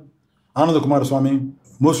Zimmer, Ananda Kumaraswamy,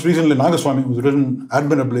 most recently Nagaswamy, who's written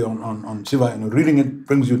admirably on Shiva. Reading it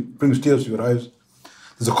brings tears to your eyes.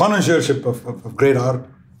 There's a connoisseurship of great art.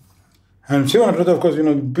 And Shiva Nataraja, of course,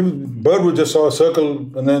 Birdwood just saw a circle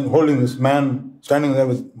and then holding this man standing there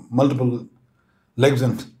with multiple legs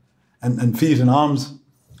and feet and arms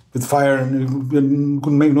with fire, and you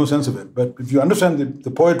couldn't make no sense of it. But if you understand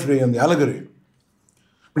the poetry and the allegory,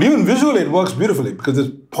 but even visually it works beautifully because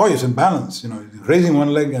there's poise and balance. Raising one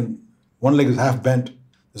leg and one leg is half bent.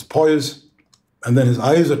 There's poise, and then his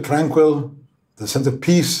eyes are tranquil. The sense of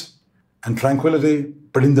peace and tranquility,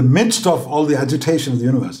 but in the midst of all the agitation of the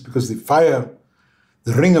universe, because the fire,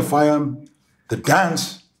 the ring of fire, the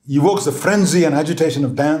dance evokes the frenzy and agitation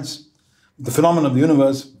of dance, the phenomena of the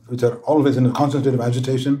universe, which are always in a constant state of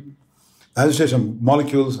agitation, the agitation of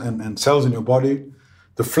molecules and cells in your body,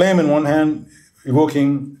 the flame in one hand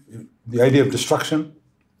evoking the idea of destruction,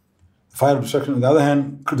 the fire of destruction. On the other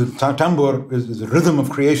hand, the tambur is a rhythm of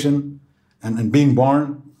creation and being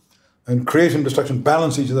born, and creation and destruction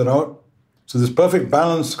balance each other out. So this perfect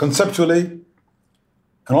balance conceptually,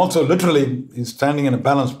 and also literally, he's standing in a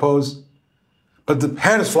balanced pose, but the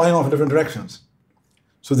hair is flying off in different directions.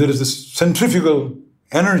 So there is this centrifugal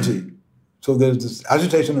energy. So there's this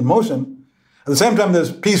agitation and motion. At the same time,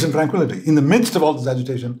 there's peace and tranquility. In the midst of all this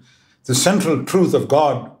agitation, the central truth of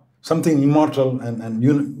God, something immortal and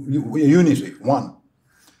unity, one.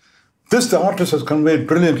 This the artist has conveyed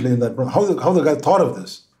brilliantly in that. How the guy thought of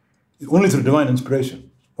this, only through divine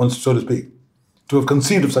inspiration, once so to speak, to have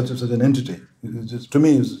conceived of such an entity, to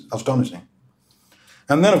me is astonishing.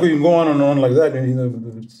 And then if we can go on and on like that, you know,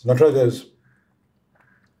 Nataraja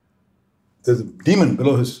there's a demon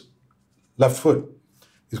below his left foot.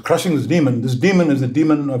 He's crushing this demon. This demon is the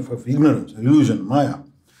demon of ignorance, illusion, Maya.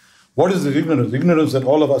 What is this ignorance? Ignorance that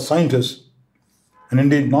all of us scientists, and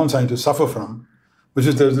indeed non-scientists, suffer from, which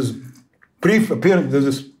is there's this brief appearance, there's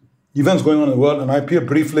this events going on in the world, and I appear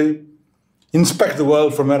briefly, inspect the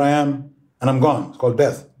world from where I am, and I'm gone. It's called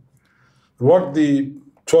death. What the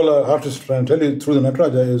Chola artist trying to tell you through the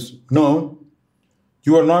Nataraja is, no,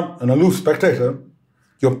 you are not an aloof spectator.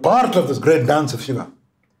 You're part of this great dance of Shiva.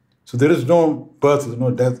 So there is no birth, there's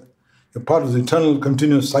no death. You're part of the eternal,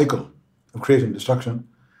 continuous cycle of creation and destruction,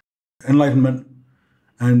 enlightenment,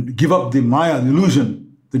 and give up the Maya, the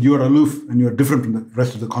illusion that you are aloof and you are different from the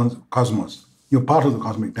rest of the cosmos. You're part of the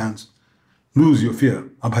cosmic dance. Lose your fear,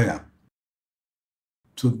 abhaya.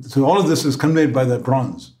 So all of this is conveyed by that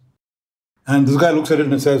bronze. And this guy looks at it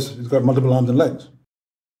and it says, he's got multiple arms and legs.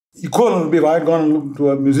 Equivalent would be if I had gone and looked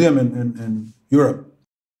to a museum in Europe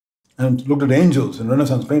and looked at angels in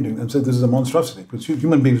Renaissance painting and said this is a monstrosity, because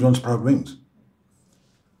human beings don't sprout wings.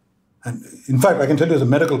 And in fact, I can tell you as a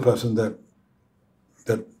medical person that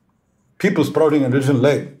people sprouting an additional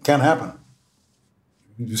leg can happen.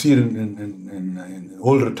 You see it in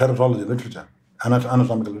older teratology literature,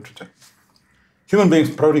 anatomical literature. Human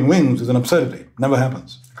beings sprouting wings is an absurdity. Never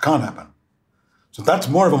happens. It can't happen. So that's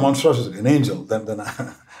more of a monstrosity, an angel, than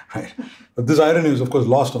right. But this irony is, of course,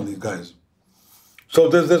 lost on these guys. So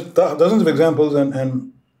there's dozens of examples,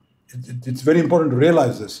 and it's very important to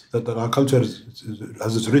realize this, that our culture has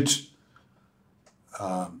this rich,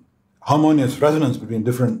 harmonious resonance between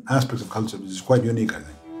different aspects of culture, which is quite unique, I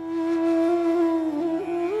think.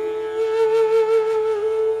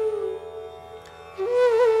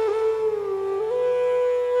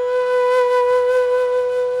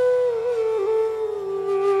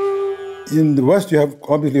 In the West, you have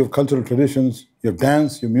obviously your cultural traditions, you have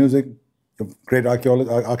dance, your music, you have great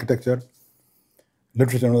architecture,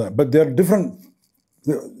 literature and all that. But they're different,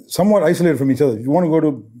 they're somewhat isolated from each other. If you want to go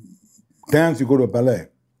to dance, you go to a ballet.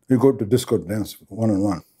 You go to disco dance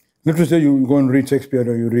one-on-one. Literature, you go and read Shakespeare,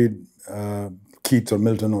 or you read Keats or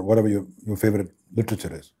Milton or whatever your favorite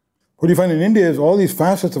literature is. What you find in India is all these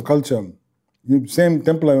facets of culture. Same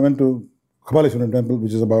temple, I went to Kapaleshwaran temple,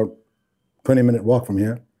 which is about 20-minute walk from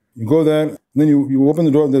here. You go there, and then you open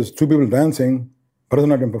the door, there's two people dancing,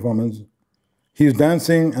 Bharatanatyam performance. He's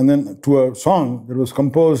dancing, and then to a song that was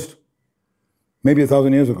composed maybe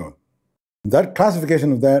 1,000 years ago. That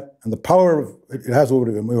classification of that and the power it has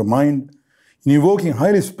over your mind, in evoking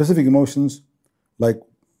highly specific emotions like,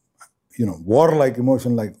 warlike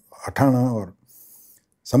emotion like Atana, or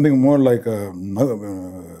something more like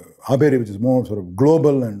Aberi, which is more sort of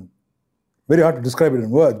global and very hard to describe it in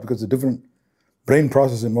words because the different brain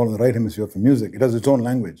process involved in the right hemisphere for music. It has its own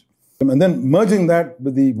language. And then merging that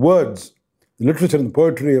with the words, the literature and the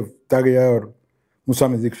poetry of Tyagaya or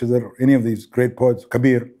Musami Dikshidhar, or any of these great poets,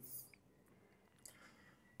 Kabir,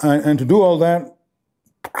 and to do all that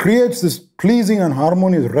creates this pleasing and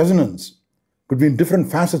harmonious resonance between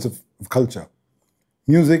different facets of culture.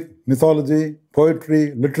 Music, mythology,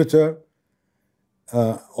 poetry, literature,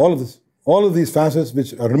 all of these facets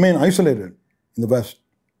which remain isolated in the West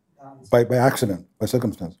by accident, by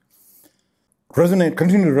circumstance, continue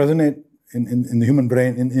to resonate in the human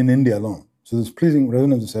brain in India alone. So this pleasing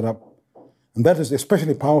resonance is set up, and that is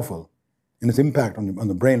especially powerful in its impact on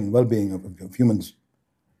the brain and well-being of humans.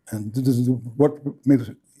 And this is what makes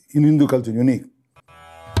Hindu culture unique.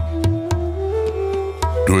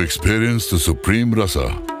 To experience the supreme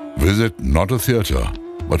rasa, visit not a theatre,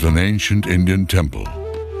 but an ancient Indian temple.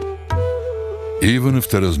 Even if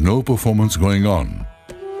there is no performance going on,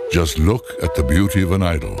 just look at the beauty of an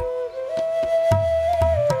idol.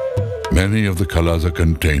 Many of the kalas are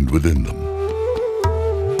contained within them.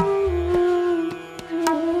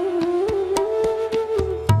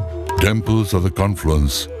 Temples are the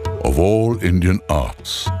confluence of all Indian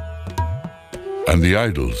arts, and the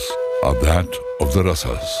idols are that of the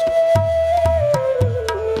rasas.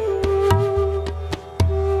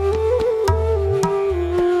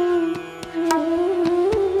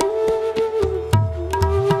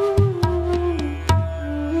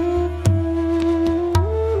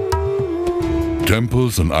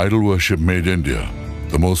 Temples and idol worship made India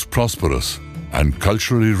the most prosperous and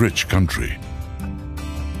culturally rich country.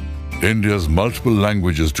 India's multiple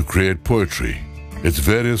languages to create poetry, its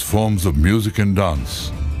various forms of music and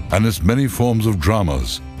dance, and its many forms of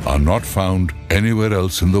dramas are not found anywhere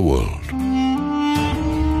else in the world.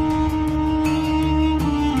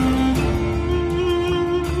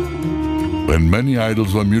 When many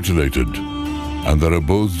idols were mutilated and their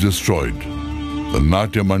abodes destroyed, the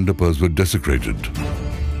Natya Mandapas were desecrated,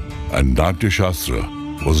 and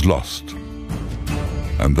Natyashastra was lost.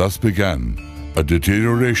 And thus began a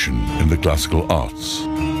deterioration in the classical arts.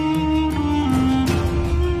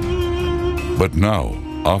 But now,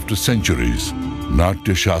 after centuries,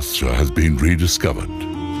 Natyashastra has been rediscovered.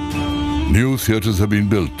 New theatres have been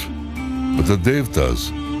built, but the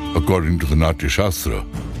Devatas, according to the Natyashastra,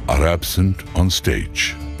 are absent on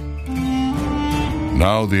stage.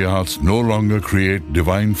 Now the arts no longer create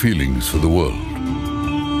divine feelings for the world.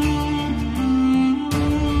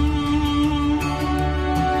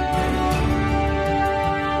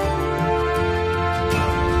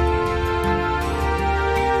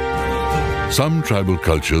 Some tribal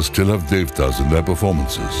cultures still have Devatas in their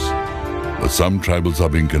performances, but some tribals are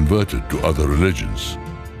being converted to other religions.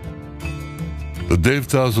 The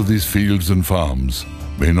Devatas of these fields and farms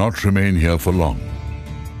may not remain here for long.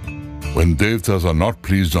 When Devatas are not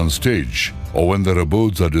pleased on stage, or when their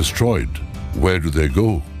abodes are destroyed, where do they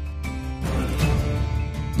go?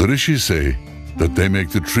 The rishis say that they make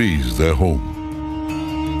the trees their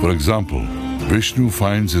home. For example, Vishnu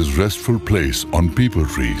finds his restful place on peepal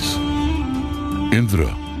trees,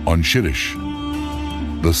 Indra on Shirish,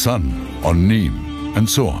 the sun on Neem, and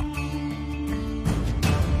so on.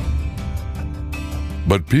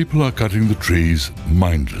 But people are cutting the trees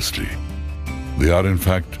mindlessly. They are in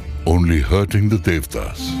fact only hurting the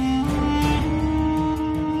Devatas.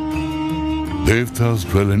 Devatas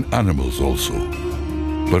dwell in animals also,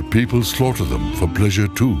 but people slaughter them for pleasure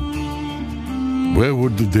too. Where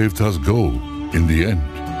would the Devatas go in the end?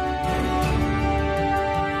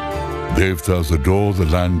 Devatas adore the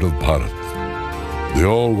land of Bharat. They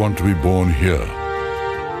all want to be born here.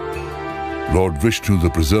 Lord Vishnu the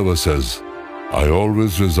Preserver says, I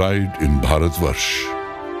always reside in Bharatvarsh.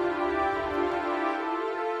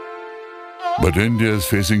 But India is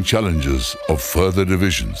facing challenges of further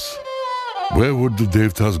divisions. Where would the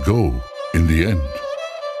Devatas go in the end?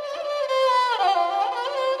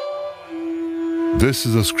 This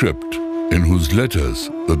is a script in whose letters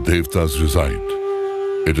the Devatas reside.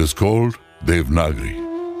 It is called Devanagari.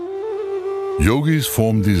 Yogis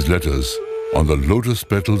formed these letters on the lotus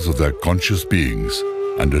petals of their conscious beings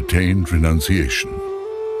and attained renunciation.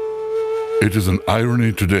 It is an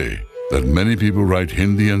irony today that many people write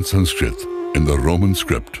Hindi and Sanskrit in the Roman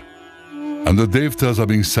script, and the Devatas are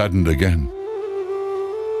being saddened again.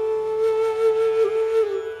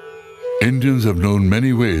 Indians have known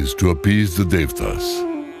many ways to appease the Devatas.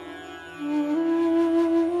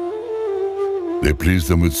 They please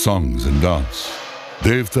them with songs and dance.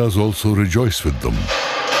 Devatas also rejoice with them.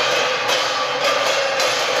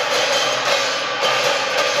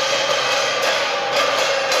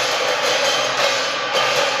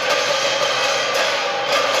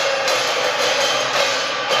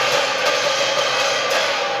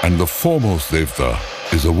 And the foremost Devata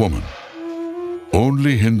is a woman.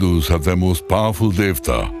 Only Hindus have their most powerful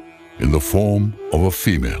Devata in the form of a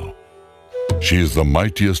female. She is the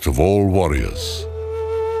mightiest of all warriors.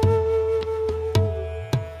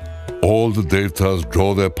 All the Devatas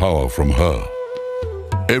draw their power from her.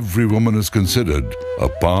 Every woman is considered a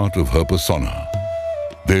part of her persona.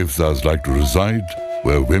 Devatas like to reside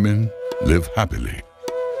where women live happily.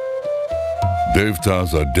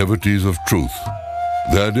 Devatas are devotees of truth.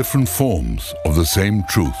 They are different forms of the same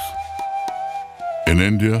truth. In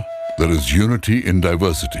India, there is unity in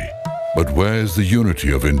diversity. But where is the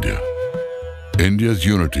unity of India? India's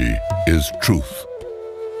unity is truth,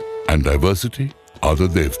 and diversity are the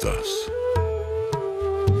Devatas.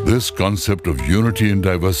 This concept of unity in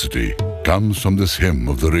diversity comes from this hymn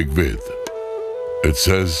of the Rig Veda. It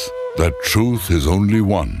says that truth is only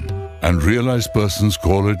one, and realized persons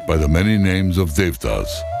call it by the many names of Devatas,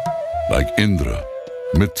 like Indra,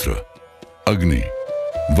 Mitra, Agni,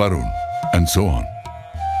 Varun, and so on.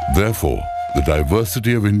 Therefore, the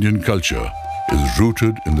diversity of Indian culture is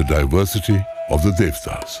rooted in the diversity of the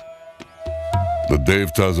Devatas. The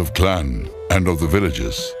Devatas of clan and of the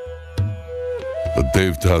villages, the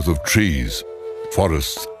Devatas of trees,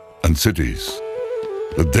 forests, and cities,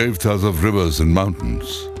 the Devatas of rivers and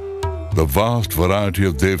mountains. The vast variety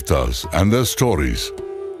of Devatas and their stories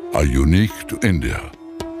are unique to India.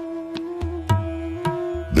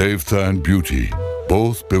 Devata and beauty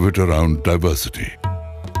both pivot around diversity.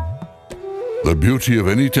 The beauty of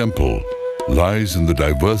any temple lies in the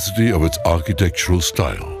diversity of its architectural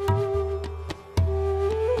style.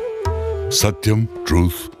 Satyam,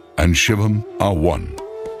 truth, and Shivam are one,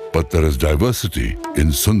 but there is diversity in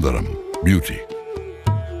Sundaram, beauty.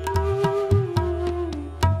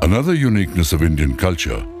 Another uniqueness of Indian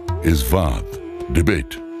culture is Vad,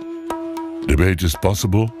 debate. Debate is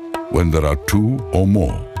possible when there are two or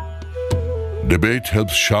more. Debate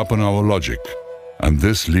helps sharpen our logic, and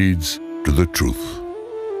this leads to the truth.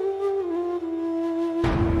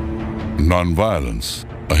 Non-violence,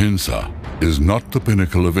 ahimsa, is not the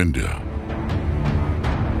pinnacle of India.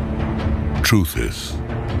 Truth is.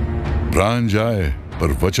 Pran jaye, par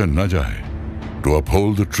vachan na jaye. To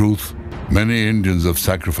uphold the truth, many Indians have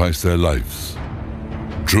sacrificed their lives.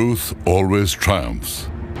 Truth always triumphs.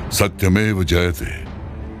 Satyameva jayate.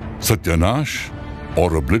 Satyanash,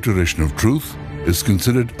 or obliteration of truth, is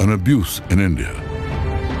considered an abuse in India.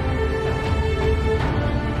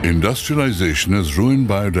 Industrialization has ruined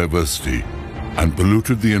biodiversity and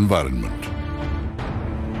polluted the environment.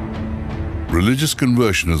 Religious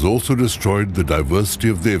conversion has also destroyed the diversity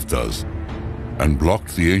of Devatas and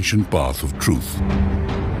blocked the ancient path of truth.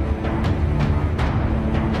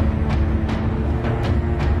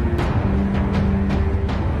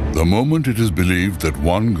 The moment it is believed that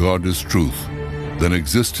one God is truth, then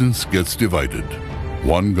existence gets divided.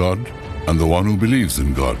 One God and the one who believes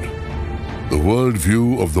in God. The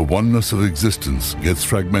worldview of the oneness of existence gets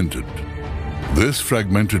fragmented. This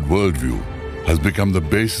fragmented worldview has become the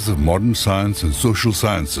basis of modern science and social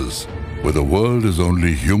sciences, where the world is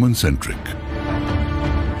only human-centric.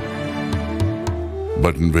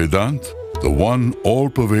 But in Vedanta, the one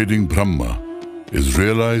all-pervading Brahma is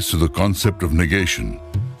realized through the concept of negation,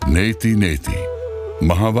 Neti Neti.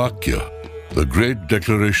 Mahavakya, the great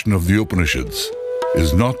declaration of the Upanishads,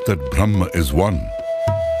 is not that Brahma is one,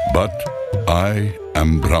 but I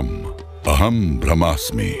am Brahma, Aham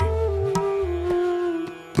Brahmasmi.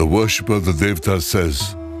 The worshipper of the Devatas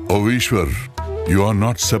says, O Ishwar, you are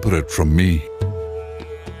not separate from me.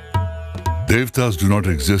 Devatas do not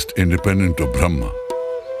exist independent of Brahma.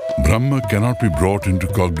 Brahma cannot be brought into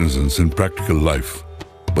cognizance in practical life,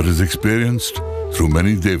 but is experienced through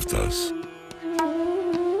many Devatas.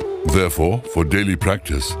 Therefore, for daily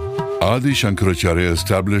practice, Adi Shankaracharya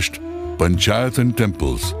established Panchayatan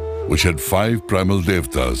temples which had 5 primal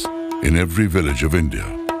Devatas in every village of India.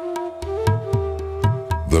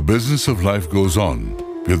 The business of life goes on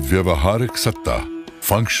with Vyavaharik Satta,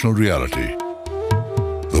 functional reality.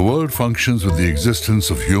 The world functions with the existence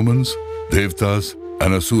of humans, Devatas,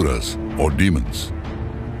 and Asuras, or demons.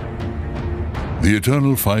 The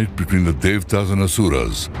eternal fight between the Devatas and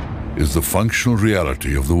Asuras is the functional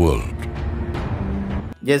reality of the world.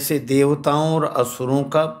 जैसे देवताओं और असुरों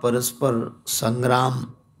का परस्पर संग्राम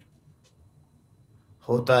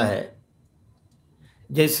होता है,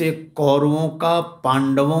 जैसे कौरवों का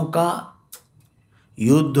पांडवों का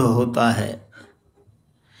युद्ध होता है,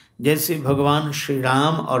 जैसे भगवान श्री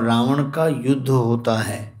राम और रावण का युद्ध होता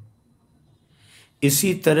है,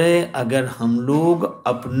 इसी तरह अगर हम लोग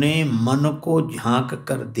अपने मन को झांक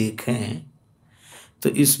कर देखें तो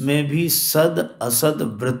इसमें भी सद असद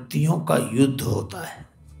वृत्तियों का युद्ध होता है।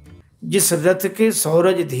 जिस रथ के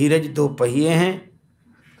सौरज धीरज 2 पहिए हैं,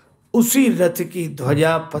 उसी रथ की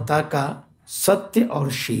ध्वजा पताका सत्य और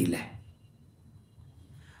शील है।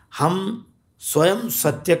 हम स्वयं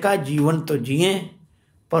सत्य का जीवन तो जिएं,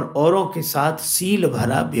 पर औरों के साथ शील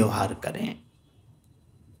भरा व्यवहार करें।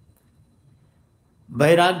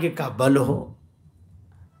 वैराग्य का बल हो,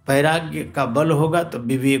 वैराग्य का बल होगा तो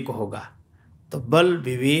विवेक होगा। तो बल,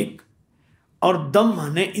 विवेक और दम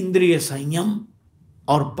माने इंद्रिय संयम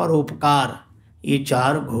और परोपकार, ये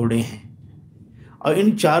 4 घोड़े हैं। और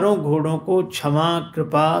इन चारों घोड़ों को क्षमा,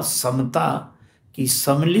 कृपा, समता की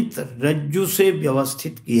सम्मिलित रज्जु से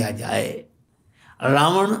व्यवस्थित किया जाए।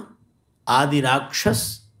 रावण आदि राक्षस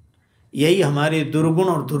यही हमारे दुर्गुण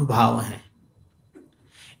और दुर्भाव हैं।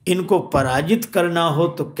 इनको पराजित करना हो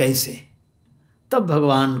तो कैसे? तब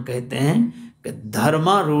भगवान कहते हैं कि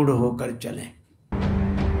धर्मारूढ़ होकर चलें।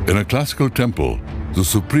 In a classical temple, the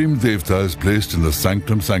supreme Devata is placed in the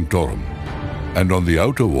sanctum sanctorum, and on the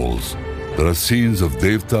outer walls there are scenes of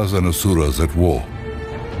Devatas and Asuras at war,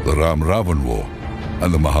 the Ram-Ravan war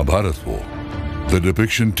and the Mahabharat war. The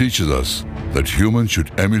depiction teaches us that humans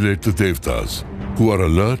should emulate the Devatas, who are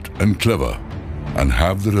alert and clever and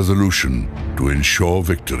have the resolution to ensure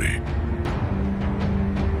victory.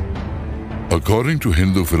 According to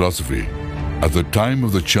Hindu philosophy, at the time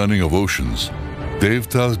of the churning of oceans,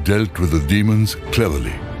 Devatas dealt with the demons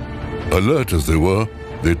cleverly. Alert as they were,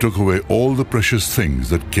 they took away all the precious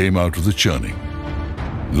things that came out of the churning.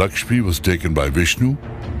 Lakshmi was taken by Vishnu,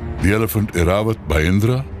 the elephant Iravat by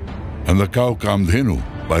Indra, and the cow Kamdhenu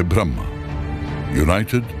by Brahma.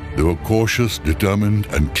 United, They were cautious, determined,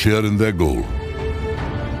 and clear in their goal.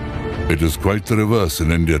 It is quite the reverse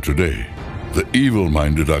in India today. The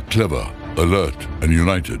evil-minded are clever, alert, and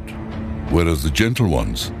united, whereas the gentle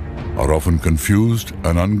ones are often confused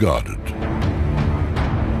and unguarded.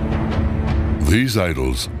 These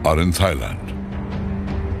idols are in Thailand.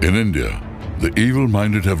 In India, the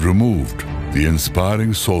evil-minded have removed the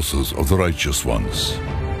inspiring sources of the righteous ones.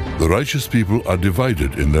 The righteous people are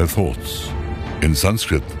divided in their thoughts. In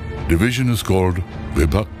Sanskrit, division is called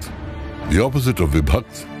vibhakt. The opposite of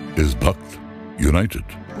vibhakt is bhakt, united.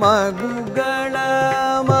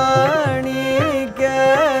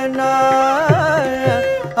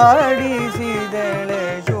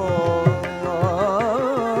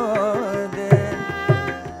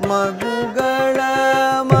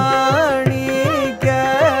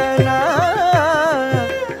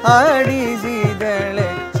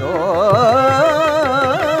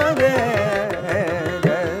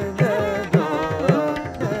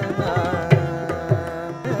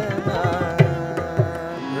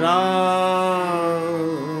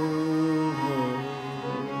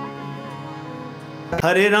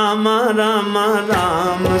 Hare Rama, Rama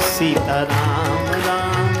Rama, Sita Rama,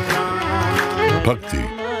 Rama. Bhakti,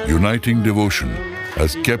 uniting devotion,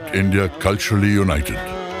 has kept India culturally united.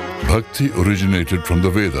 Bhakti originated from the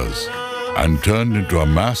Vedas and turned into a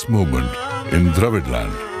mass movement in Dravid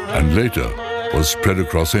land and later was spread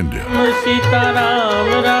across India.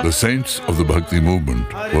 The saints of the Bhakti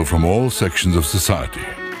movement were from all sections of society.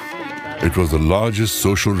 It was the largest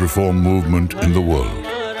social reform movement in the world.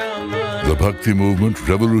 The Bhakti movement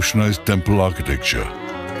revolutionized temple architecture.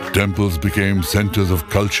 Temples became centers of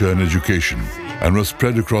culture and education and were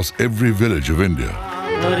spread across every village of India.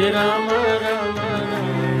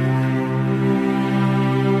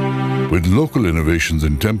 With local innovations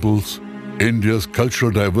in temples, India's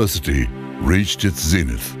cultural diversity reached its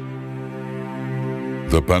zenith.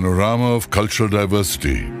 The panorama of cultural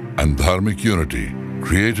diversity and dharmic unity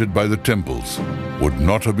created by the temples would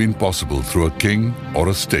not have been possible through a king or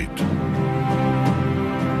a state.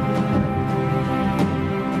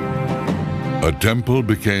 A temple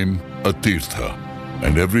became a Tirtha,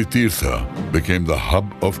 and every Tirtha became the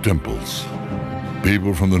hub of temples.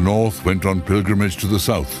 People from the north went on pilgrimage to the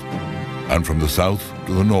south, and from the south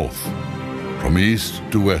to the north, from east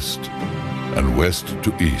to west, and west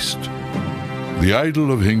to east. The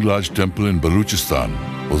idol of Hinglaj temple in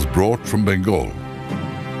Baluchistan was brought from Bengal.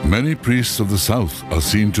 Many priests of the south are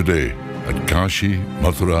seen today at Kashi,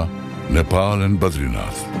 Mathura, Nepal, and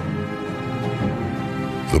Badrinath.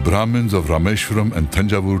 The Brahmins of Rameshwaram and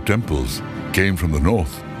Thanjavur temples came from the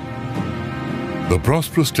north. The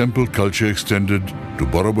prosperous temple culture extended to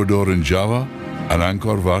Borobudur in Java and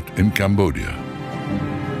Angkor Wat in Cambodia.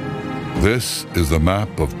 This is the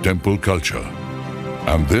map of temple culture,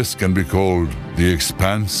 and this can be called the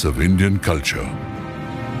expanse of Indian culture.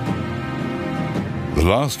 The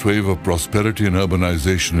last wave of prosperity and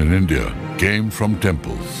urbanization in India came from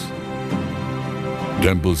temples.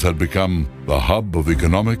 Temples had become the hub of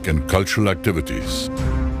economic and cultural activities.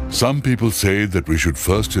 Some people say that we should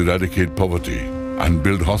first eradicate poverty and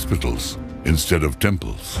build hospitals instead of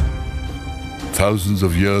temples. Thousands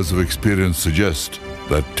of years of experience suggest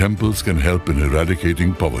that temples can help in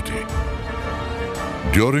eradicating poverty.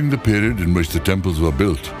 During the period in which the temples were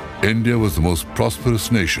built, India was the most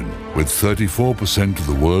prosperous nation with 34% of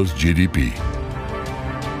the world's GDP.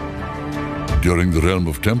 During the realm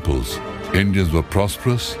of temples, Indians were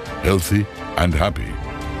prosperous, healthy, and happy.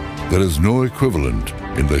 There is no equivalent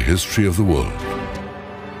in the history of the world.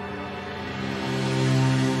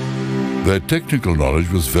 Their technical knowledge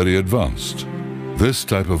was very advanced. This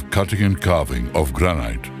type of cutting and carving of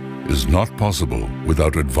granite is not possible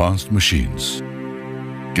without advanced machines.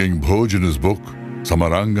 King Bhoj in his book,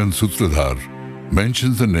 Samarangan Sutradhar,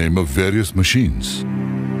 mentions the name of various machines.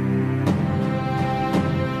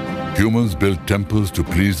 Humans built temples to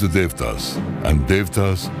please the Devatas, and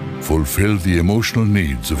Devatas fulfilled the emotional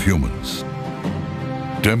needs of humans.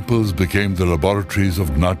 Temples became the laboratories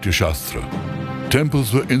of Natyashastra.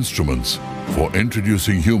 Temples were instruments for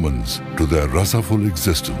introducing humans to their Rasaful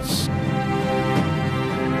existence.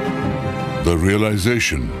 The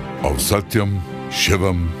realization of Satyam,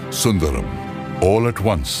 Shivam, Sundaram, all at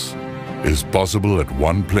once, is possible at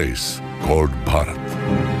one place called Bharat.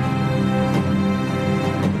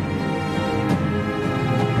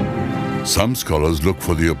 Some scholars look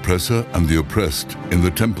for the oppressor and the oppressed in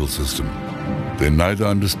the temple system. They neither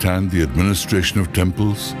understand the administration of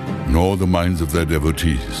temples nor the minds of their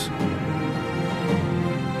devotees.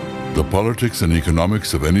 The politics and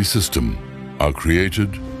economics of any system are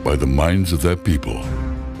created by the minds of their people.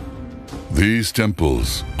 These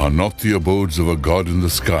temples are not the abodes of a god in the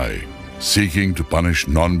sky seeking to punish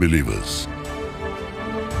non-believers.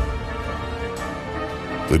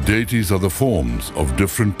 The deities are the forms of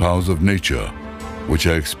different powers of nature which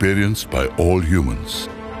are experienced by all humans.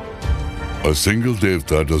 A single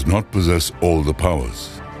Devata does not possess all the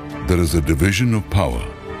powers. There is a division of power.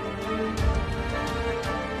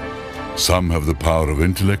 Some have the power of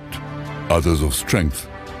intellect, others of strength,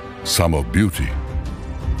 some of beauty.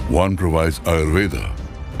 One provides Ayurveda,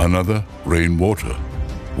 another rainwater,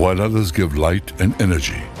 while others give light and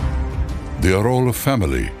energy. They are all a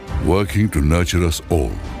family working to nurture us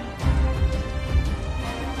all.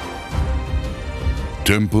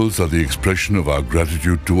 Temples are the expression of our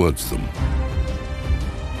gratitude towards them.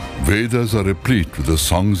 Vedas are replete with the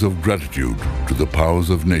songs of gratitude to the powers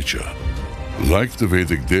of nature. Like the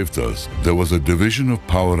Vedic Devatas, there was a division of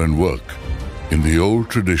power and work in the old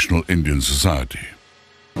traditional Indian society.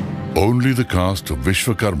 Only the caste of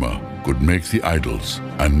Vishwakarma could make the idols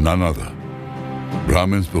and none other.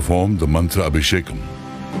 Brahmins performed the mantra Abhishekam.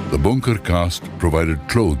 The Bunkar caste provided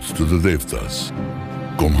clothes to the Devatas.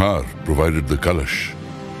 Kumhar provided the kalash.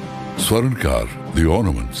 Swarankar, the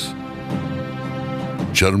ornaments.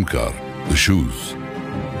 Charmkar, the shoes.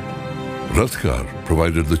 Rathkar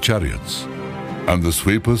provided the chariots. And the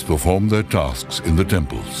sweepers performed their tasks in the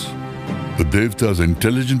temples. The Devatas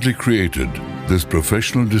intelligently created this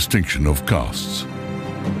professional distinction of castes.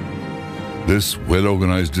 This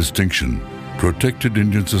well-organized distinction protected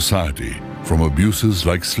Indian society from abuses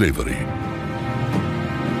like slavery.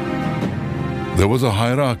 There was a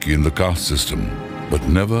hierarchy in the caste system, but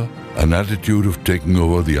never an attitude of taking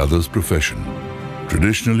over the other's profession.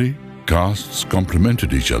 Traditionally, castes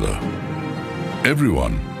complemented each other.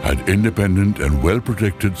 Everyone had independent and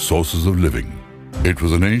well-protected sources of living. It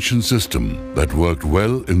was an ancient system that worked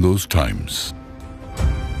well in those times.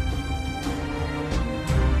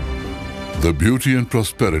 The beauty and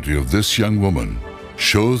prosperity of this young woman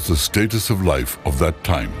shows the status of life of that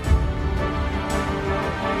time.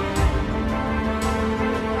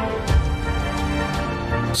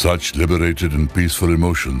 Such liberated and peaceful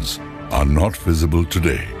emotions are not visible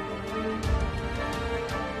today.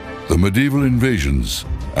 The medieval invasions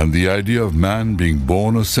and the idea of man being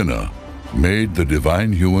born a sinner made the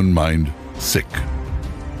divine human mind sick.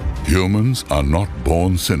 Humans are not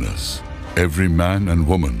born sinners. Every man and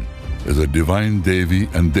woman is a divine Devi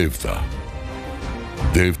and Devta.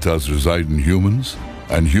 Devatas reside in humans,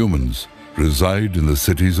 and humans reside in the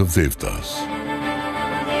cities of Devatas.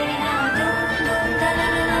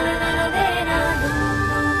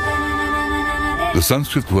 The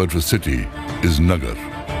Sanskrit word for city is Nagar.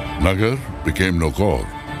 Nagar became Nokor,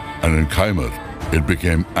 and in Khmer it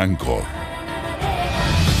became Angkor.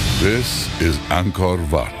 This is Angkor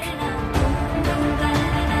Wat.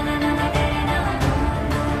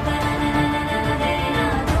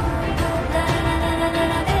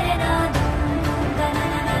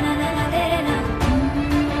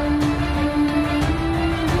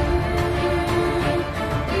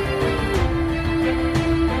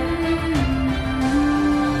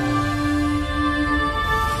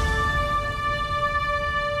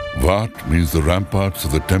 Wat means the ramparts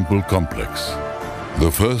of the temple complex.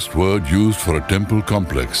 The first word used for a temple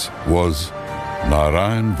complex was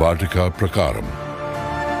Narayan Vatika Prakaram.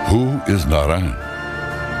 Who is Narayan?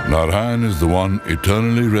 Narayan is the one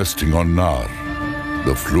eternally resting on Nar,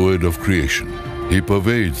 the fluid of creation. He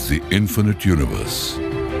pervades the infinite universe.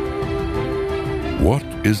 What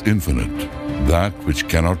is infinite? That which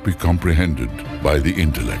cannot be comprehended by the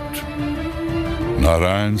intellect.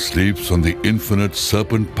 Narayan sleeps on the infinite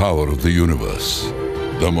serpent power of the universe.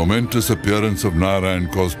 The momentous appearance of Narayan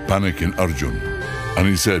caused panic in Arjun. And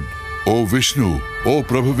he said, "O Vishnu, O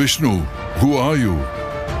Prabhu Vishnu, who are you?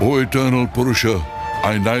 O eternal Purusha,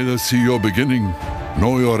 I neither see your beginning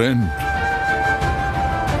nor your end."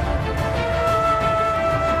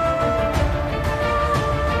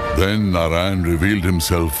 Then Narayan revealed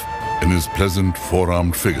himself in his pleasant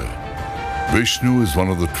four-armed figure. Vishnu is one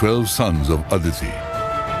of the 12 sons of Aditi.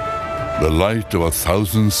 The light of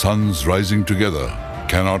 1,000 suns rising together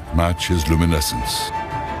cannot match his luminescence.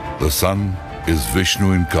 The sun is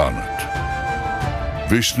Vishnu incarnate.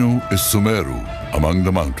 Vishnu is Sumeru among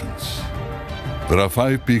the mountains. There are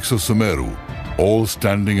 5 peaks of Sumeru, all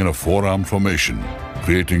standing in a four-armed formation,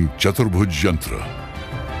 creating Chaturbhuj Yantra.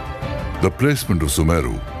 The placement of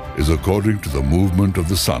Sumeru is according to the movement of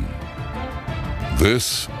the sun.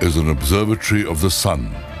 This is an observatory of the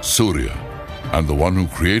sun, Surya, and the one who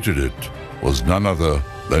created it was none other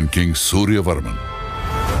than King Suryavarman.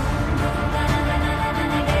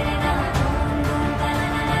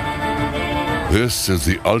 This is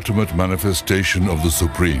the ultimate manifestation of the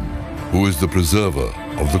Supreme, who is the preserver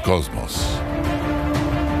of the cosmos.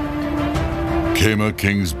 Khmer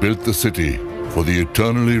kings built the city for the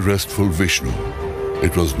eternally restful Vishnu.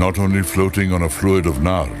 It was not only floating on a fluid of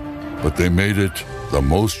Nar, but they made it the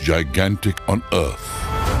most gigantic on earth.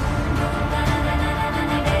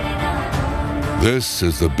 This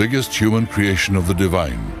is the biggest human creation of the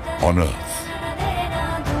divine on earth.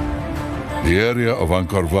 The area of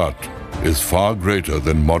Angkor Wat is far greater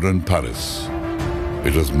than modern Paris.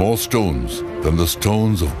 It has more stones than the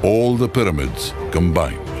stones of all the pyramids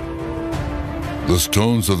combined. The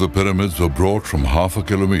stones of the pyramids were brought from half a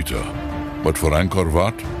kilometer, but for Angkor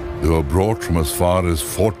Wat, they were brought from as far as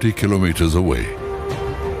 40 kilometers away.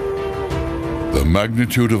 The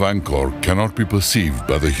magnitude of Angkor cannot be perceived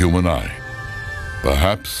by the human eye.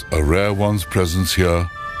 Perhaps a rare one's presence here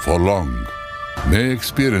for long may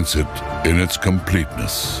experience it in its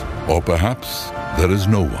completeness, or perhaps there is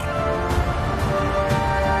no one.